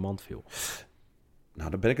vaak door de mand viel. Nou,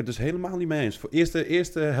 daar ben ik het dus helemaal niet mee eens. Voor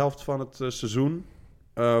eerste helft van het seizoen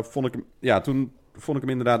vond ik hem... Ja, toen vond ik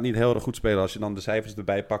hem inderdaad niet heel erg goed spelen. Als je dan de cijfers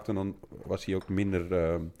erbij pakte, dan was hij ook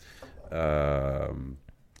minder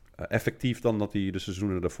effectief dan dat hij de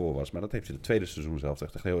seizoenen daarvoor was. Maar dat heeft hij de tweede seizoen zelf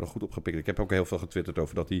echt heel erg goed opgepikt. Ik heb ook heel veel getwitterd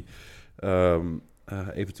over dat hij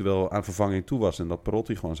eventueel aan vervanging toe was en dat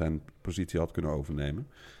Perotti gewoon zijn positie had kunnen overnemen.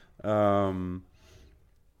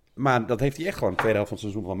 Maar dat heeft hij echt gewoon de tweede helft van het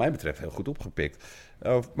seizoen, wat mij betreft, heel goed opgepikt.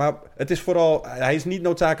 Maar het is vooral... Hij is niet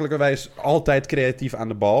noodzakelijkerwijs altijd creatief aan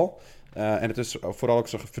de bal. En het is vooral ook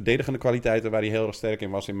zijn verdedigende kwaliteiten waar hij heel erg sterk in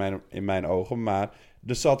was in mijn ogen. Maar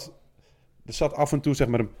er zat af en toe zeg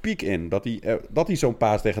maar een piek in. Dat hij zo'n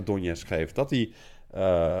paas tegen Donetsk geeft. Dat hij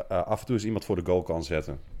af en toe eens iemand voor de goal kan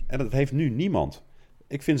zetten. En dat heeft nu niemand.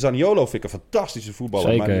 Ik vind Zaniolo een fantastische voetballer.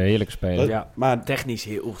 Zeker, maar heerlijk spelen. Maar technisch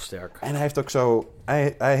heel sterk. En hij heeft ook zo...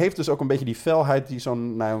 Hij heeft dus ook een beetje die felheid die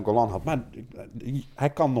zo'n Nainggolan Golan had. Maar hij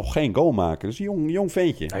kan nog geen goal maken. Dus een jong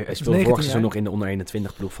ventje. Hij speelde vorig seizoen nog in de onder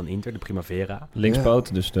 21 ploeg van Inter, de Primavera.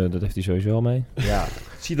 Linkspoot, dus dat heeft hij sowieso al mee. Ja.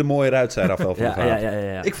 Ziet er mooier uit, zei Rafael van der Vaart.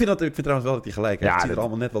 Ja. Ik vind trouwens wel dat hij gelijk heeft. Het ziet er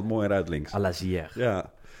allemaal net wat mooier uit links. À la Zier.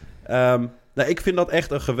 Ja. Ik vind dat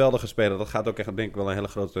echt een geweldige speler. Dat gaat ook echt, denk ik, wel een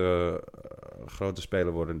hele grote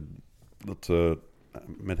speler worden.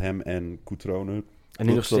 Met hem en Coutronne. En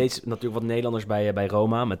nu nog steeds natuurlijk wat Nederlanders bij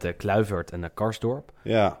Roma, met Kluivert en Karsdorp.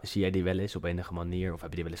 Ja. Zie jij die wel eens op enige manier? Of heb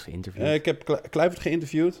je die wel eens geïnterviewd? Ik heb Kluivert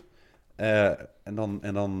geïnterviewd. En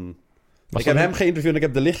dan ik heb hem geïnterviewd en ik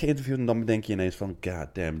heb De Ligt geïnterviewd. En dan bedenk je ineens van, god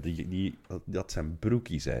damn, dat zijn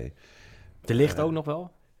broekies, hé. De Ligt ook nog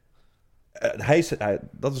wel?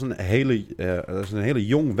 Dat is een hele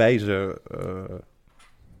jong, wijze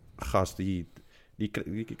gast. Die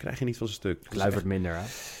krijg je niet van zijn stuk. Kluivert minder, hè?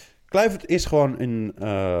 Kluivert is gewoon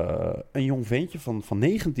een jong ventje van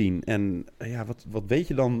 19. En ja, wat weet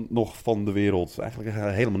je dan nog van de wereld? Eigenlijk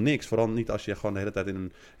helemaal niks. Vooral niet als je gewoon de hele tijd in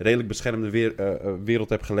een redelijk beschermde wereld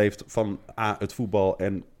hebt geleefd van A, het voetbal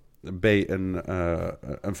en B,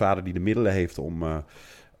 een vader die de middelen heeft om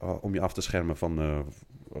je af te schermen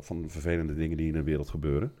van vervelende dingen die in de wereld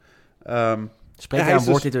gebeuren. Spreek jij een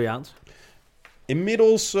woord Italiaans?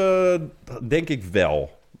 Inmiddels denk ik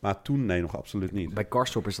wel. Maar toen, nee, nog absoluut niet. Bij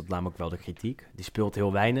Karsdorp is dat namelijk wel de kritiek. Die speelt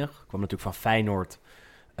heel weinig. Kwam natuurlijk van Feyenoord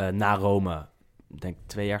naar Rome, denk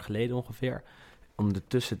 2 jaar geleden ongeveer. Om de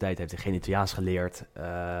tussentijd heeft hij geen Italiaans geleerd.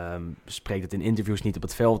 Spreekt het in interviews niet, op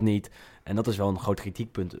het veld niet. En dat is wel een groot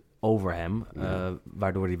kritiekpunt over hem.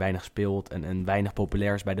 Waardoor hij weinig speelt en weinig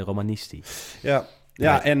populair is bij de Romanisti.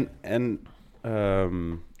 Ja, en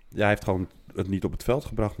hij heeft gewoon het niet op het veld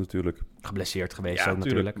gebracht natuurlijk. Geblesseerd geweest ook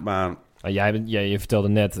natuurlijk. Maar Je vertelde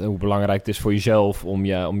net hoe belangrijk het is voor jezelf om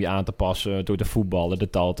je aan te passen door te voetballen, de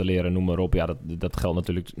taal te leren, noem maar op. Ja, dat geldt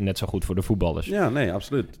natuurlijk net zo goed voor de voetballers. Ja, nee,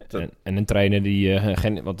 absoluut. En een trainer die...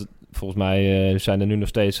 want volgens mij zijn er nu nog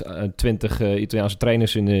steeds 20 Italiaanse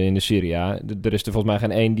trainers in de Serie A. Er is er volgens mij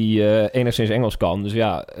geen één die enigszins Engels kan. Dus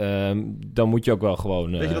ja, dan moet je ook wel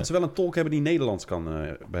gewoon... Weet je dat ze wel een tolk hebben die Nederlands kan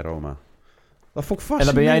bij Roma? Dat vond ik fascinerend.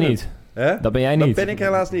 En dat ben jij niet. Dat ben jij niet. Dat ben ik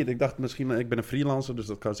helaas niet. Ik dacht misschien, ik ben een freelancer, dus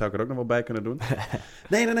dat zou ik er ook nog wel bij kunnen doen.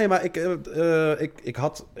 Nee, maar ik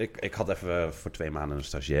had even voor 2 maanden een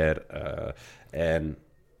stagiair. En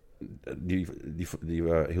die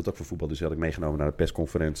hield ook van voetbal, dus die had ik meegenomen naar de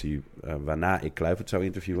persconferentie waarna ik Kluivert zou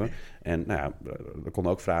interviewen. En nou ja, er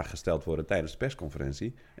konden ook vragen gesteld worden tijdens de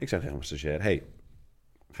persconferentie. Ik zei tegen mijn stagiair, hey,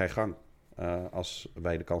 ga je gang. als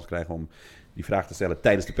wij de kans krijgen om die vraag te stellen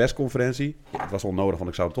tijdens de persconferentie. Ja, het was onnodig, want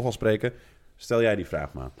ik zou het toch al spreken. Stel jij die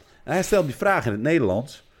vraag maar. En hij stelt die vraag in het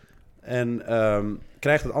Nederlands. En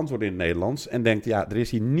krijgt het antwoord in het Nederlands. En denkt, ja, er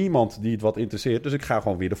is hier niemand die het wat interesseert. Dus ik ga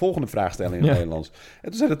gewoon weer de volgende vraag stellen in het Nederlands. En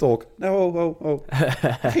toen zei de tolk, nou, ho.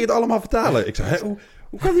 Ging je het allemaal vertalen? Ik zei,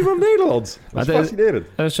 hoe kan die man Nederlands? Dat is fascinerend.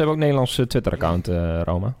 Ze hebben ook een Nederlands Twitter-account,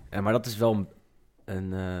 Roma. Ja, maar dat is wel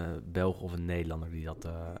een Belg of een Nederlander die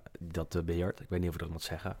dat beheert. Ik weet niet of ik dat moet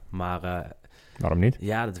zeggen. Maar waarom niet?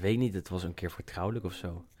 Ja, dat weet ik niet. Het was een keer vertrouwelijk of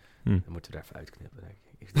zo. Dan moeten we er even uitknippen, denk ik.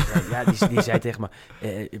 Die zei tegen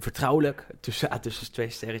me, vertrouwelijk, tussen 2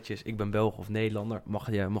 sterretjes, ik ben Belg of Nederlander,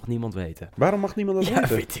 mag niemand weten. Waarom mag niemand dat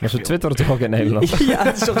weten? Weet ik maar ze twitteren toch ook in Nederland? Ja,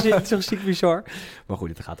 het is toch ziek bizar. Maar goed,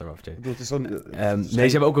 het gaat erover. Nee,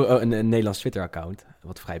 ze hebben ook een Nederlands Twitter-account,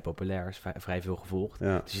 wat vrij populair is, vrij veel gevolgd.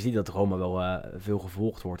 Ja. Dus je ziet dat Roma wel veel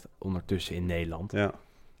gevolgd wordt ondertussen in Nederland. Ja.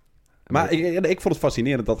 Maar ik vond het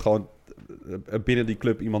fascinerend dat gewoon binnen die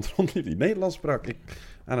club iemand rondliep die Nederlands sprak.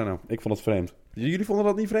 I don't know, ik vond het vreemd. Jullie vonden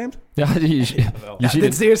dat niet vreemd? Ja, dit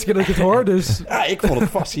is de eerste keer dat ik het hoor, dus... Ja, ik vond het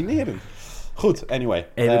fascinerend. Goed, anyway.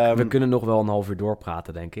 We kunnen nog wel een half uur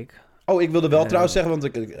doorpraten, denk ik. Oh, ik wilde wel trouwens zeggen, want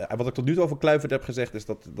wat ik tot nu toe over Kluivert heb gezegd, is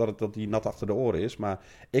dat hij nat achter de oren is. Maar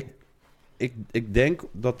ik denk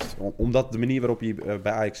dat, omdat de manier waarop hij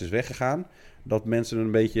bij Ajax is weggegaan, dat mensen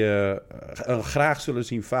een beetje graag zullen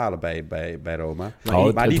zien falen bij Roma.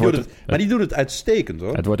 Maar die doet het uitstekend,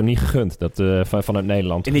 hoor. Het wordt hem niet gegund, vanuit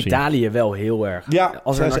Nederland. In Italië wel heel erg. Ja,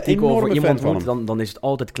 als er een artikel over iemand wordt, dan is het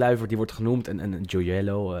altijd Kluivert die wordt genoemd. En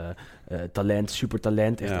Gioiello, talent,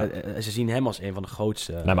 supertalent. Ze zien hem als een van de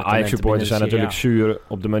grootste. Nou, maar Ajax-supporters zijn natuurlijk zuur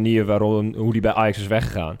op de manier hoe die bij Ajax is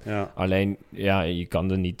weggegaan. Ja. Alleen, ja, je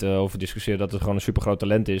kan er niet over discussiëren dat het gewoon een supergroot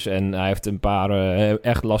talent is. En hij heeft een paar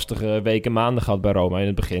echt lastige weken, maanden gehad bij Roma in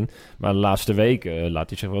het begin. Maar de laatste weken laat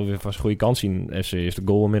hij zich wel weer van zijn goede kant zien. Hij heeft zijn eerste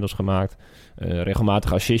goal inmiddels gemaakt.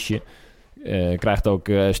 Regelmatig assistje. Krijgt ook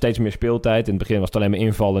steeds meer speeltijd. In het begin was het alleen maar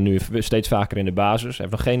invallen. Nu steeds vaker in de basis. Hij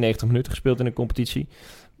heeft nog geen 90 minuten gespeeld in de competitie.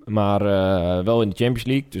 Maar wel in de Champions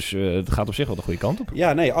League. Dus het gaat op zich wel de goede kant op.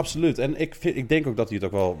 Ja, nee, absoluut. En ik denk ook dat hij het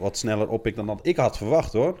ook wel wat sneller oppikt dan dat ik had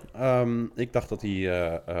verwacht, hoor. Ik dacht dat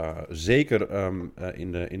hij zeker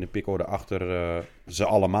in de pickorde achter ze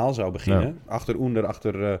allemaal zou beginnen. Ja. Achter Under,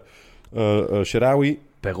 achter Sharawi.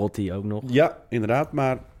 Perotti ook nog. Ja, inderdaad.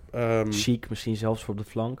 Maar Chic misschien zelfs voor op de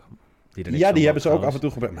flank. Die hebben ze ook af en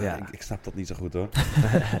toe gebruikt. Maar ik snap dat niet zo goed, hoor.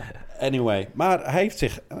 Anyway, maar hij heeft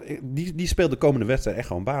zich... Die speelt de komende wedstrijd echt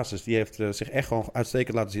gewoon basis. Die heeft zich echt gewoon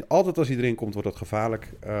uitstekend laten zien. Altijd als hij erin komt, wordt het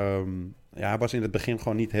gevaarlijk. Hij was in het begin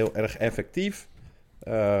gewoon niet heel erg effectief.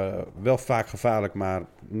 Wel vaak gevaarlijk, maar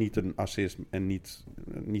niet een assist en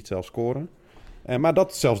niet zelf scoren. Maar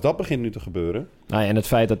zelfs dat begint nu te gebeuren. Nou ja, en het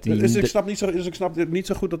feit dat hij... Dus ik snap niet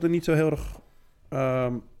zo goed dat er niet zo heel erg...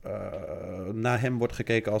 naar hem wordt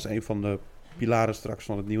gekeken als een van de pilaren straks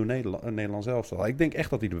van het nieuwe Nederlands elftal. Ik denk echt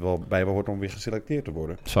dat hij er wel bij hoort om weer geselecteerd te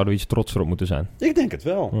worden. Zouden we iets trotser op moeten zijn? Ik denk het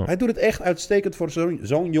wel. Ja. Hij doet het echt uitstekend voor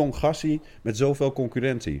zo'n jong gassie met zoveel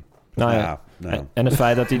concurrentie. En het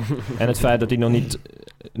feit dat hij nog niet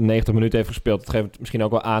 90 minuten heeft gespeeld, dat geeft misschien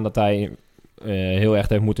ook wel aan dat hij heel erg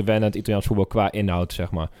heeft moeten wennen aan het Italiaans voetbal qua inhoud,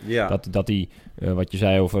 zeg maar. Ja. Dat hij, wat je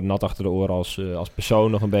zei over nat achter de oren als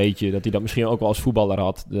persoon nog een beetje, dat hij dat misschien ook wel als voetballer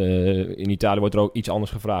had. In Italië wordt er ook iets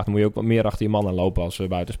anders gevraagd. Dan moet je ook wat meer achter je man aan lopen als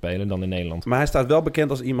buitenspelen dan in Nederland. Maar hij staat wel bekend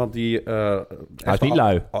als iemand die... hij is niet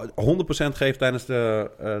lui. 100% geeft tijdens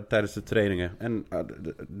de trainingen. En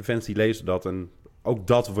de fans die lezen dat en... Ook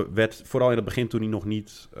dat werd, vooral in het begin toen hij nog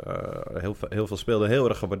niet heel veel speelde, heel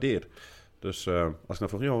erg gewaardeerd. Dus als ik dan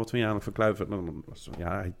vroeg, wat vind je eigenlijk van Kluivert?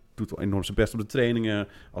 Hij doet wel enorm zijn best op de trainingen.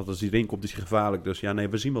 Als hij erin komt, is hij gevaarlijk. Dus ja, nee,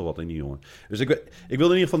 we zien wel wat in die jongen. Dus ik wilde in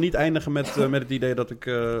ieder geval niet eindigen met het idee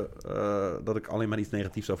dat ik alleen maar iets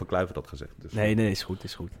negatiefs over Kluivert had gezegd. Dus, nee, is goed.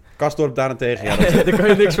 Karsdorp daarentegen, ja. Daar kan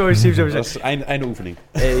je niks positiefs over zeggen. Dat is einde oefening.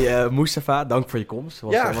 Hey, Mustafa, dank voor je komst.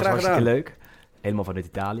 Was hartstikke gedaan. Leuk. Helemaal vanuit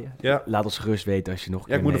Italië. Ja. Laat ons gerust weten als je nog...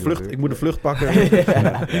 Ja, ik moet de vlucht pakken. Nee.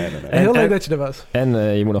 Heel leuk dat je er was. En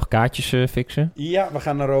je moet nog kaartjes fixen. Ja, we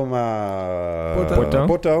gaan naar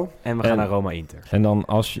Porto. En we gaan naar Roma-Inter. En dan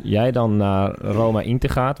als jij dan naar Roma-Inter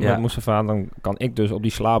gaat met Mustafa, dan kan ik dus op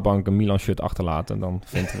die slaapbank een Milan-shirt achterlaten. Dan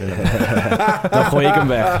vindt dan gooi ik hem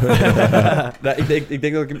weg. Ik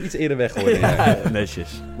denk dat ik hem iets eerder weggooi.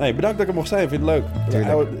 Netjes. Nee, bedankt dat ik er mocht zijn. Ik vind het leuk. Ik vind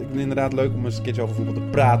het inderdaad leuk om eens een keertje over voetbal te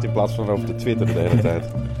praten in plaats van over te twitteren de hele tijd.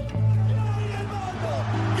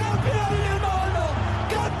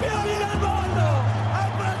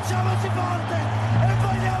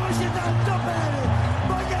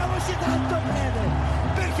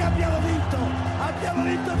 Abbiamo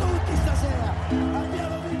vinto tutti stasera.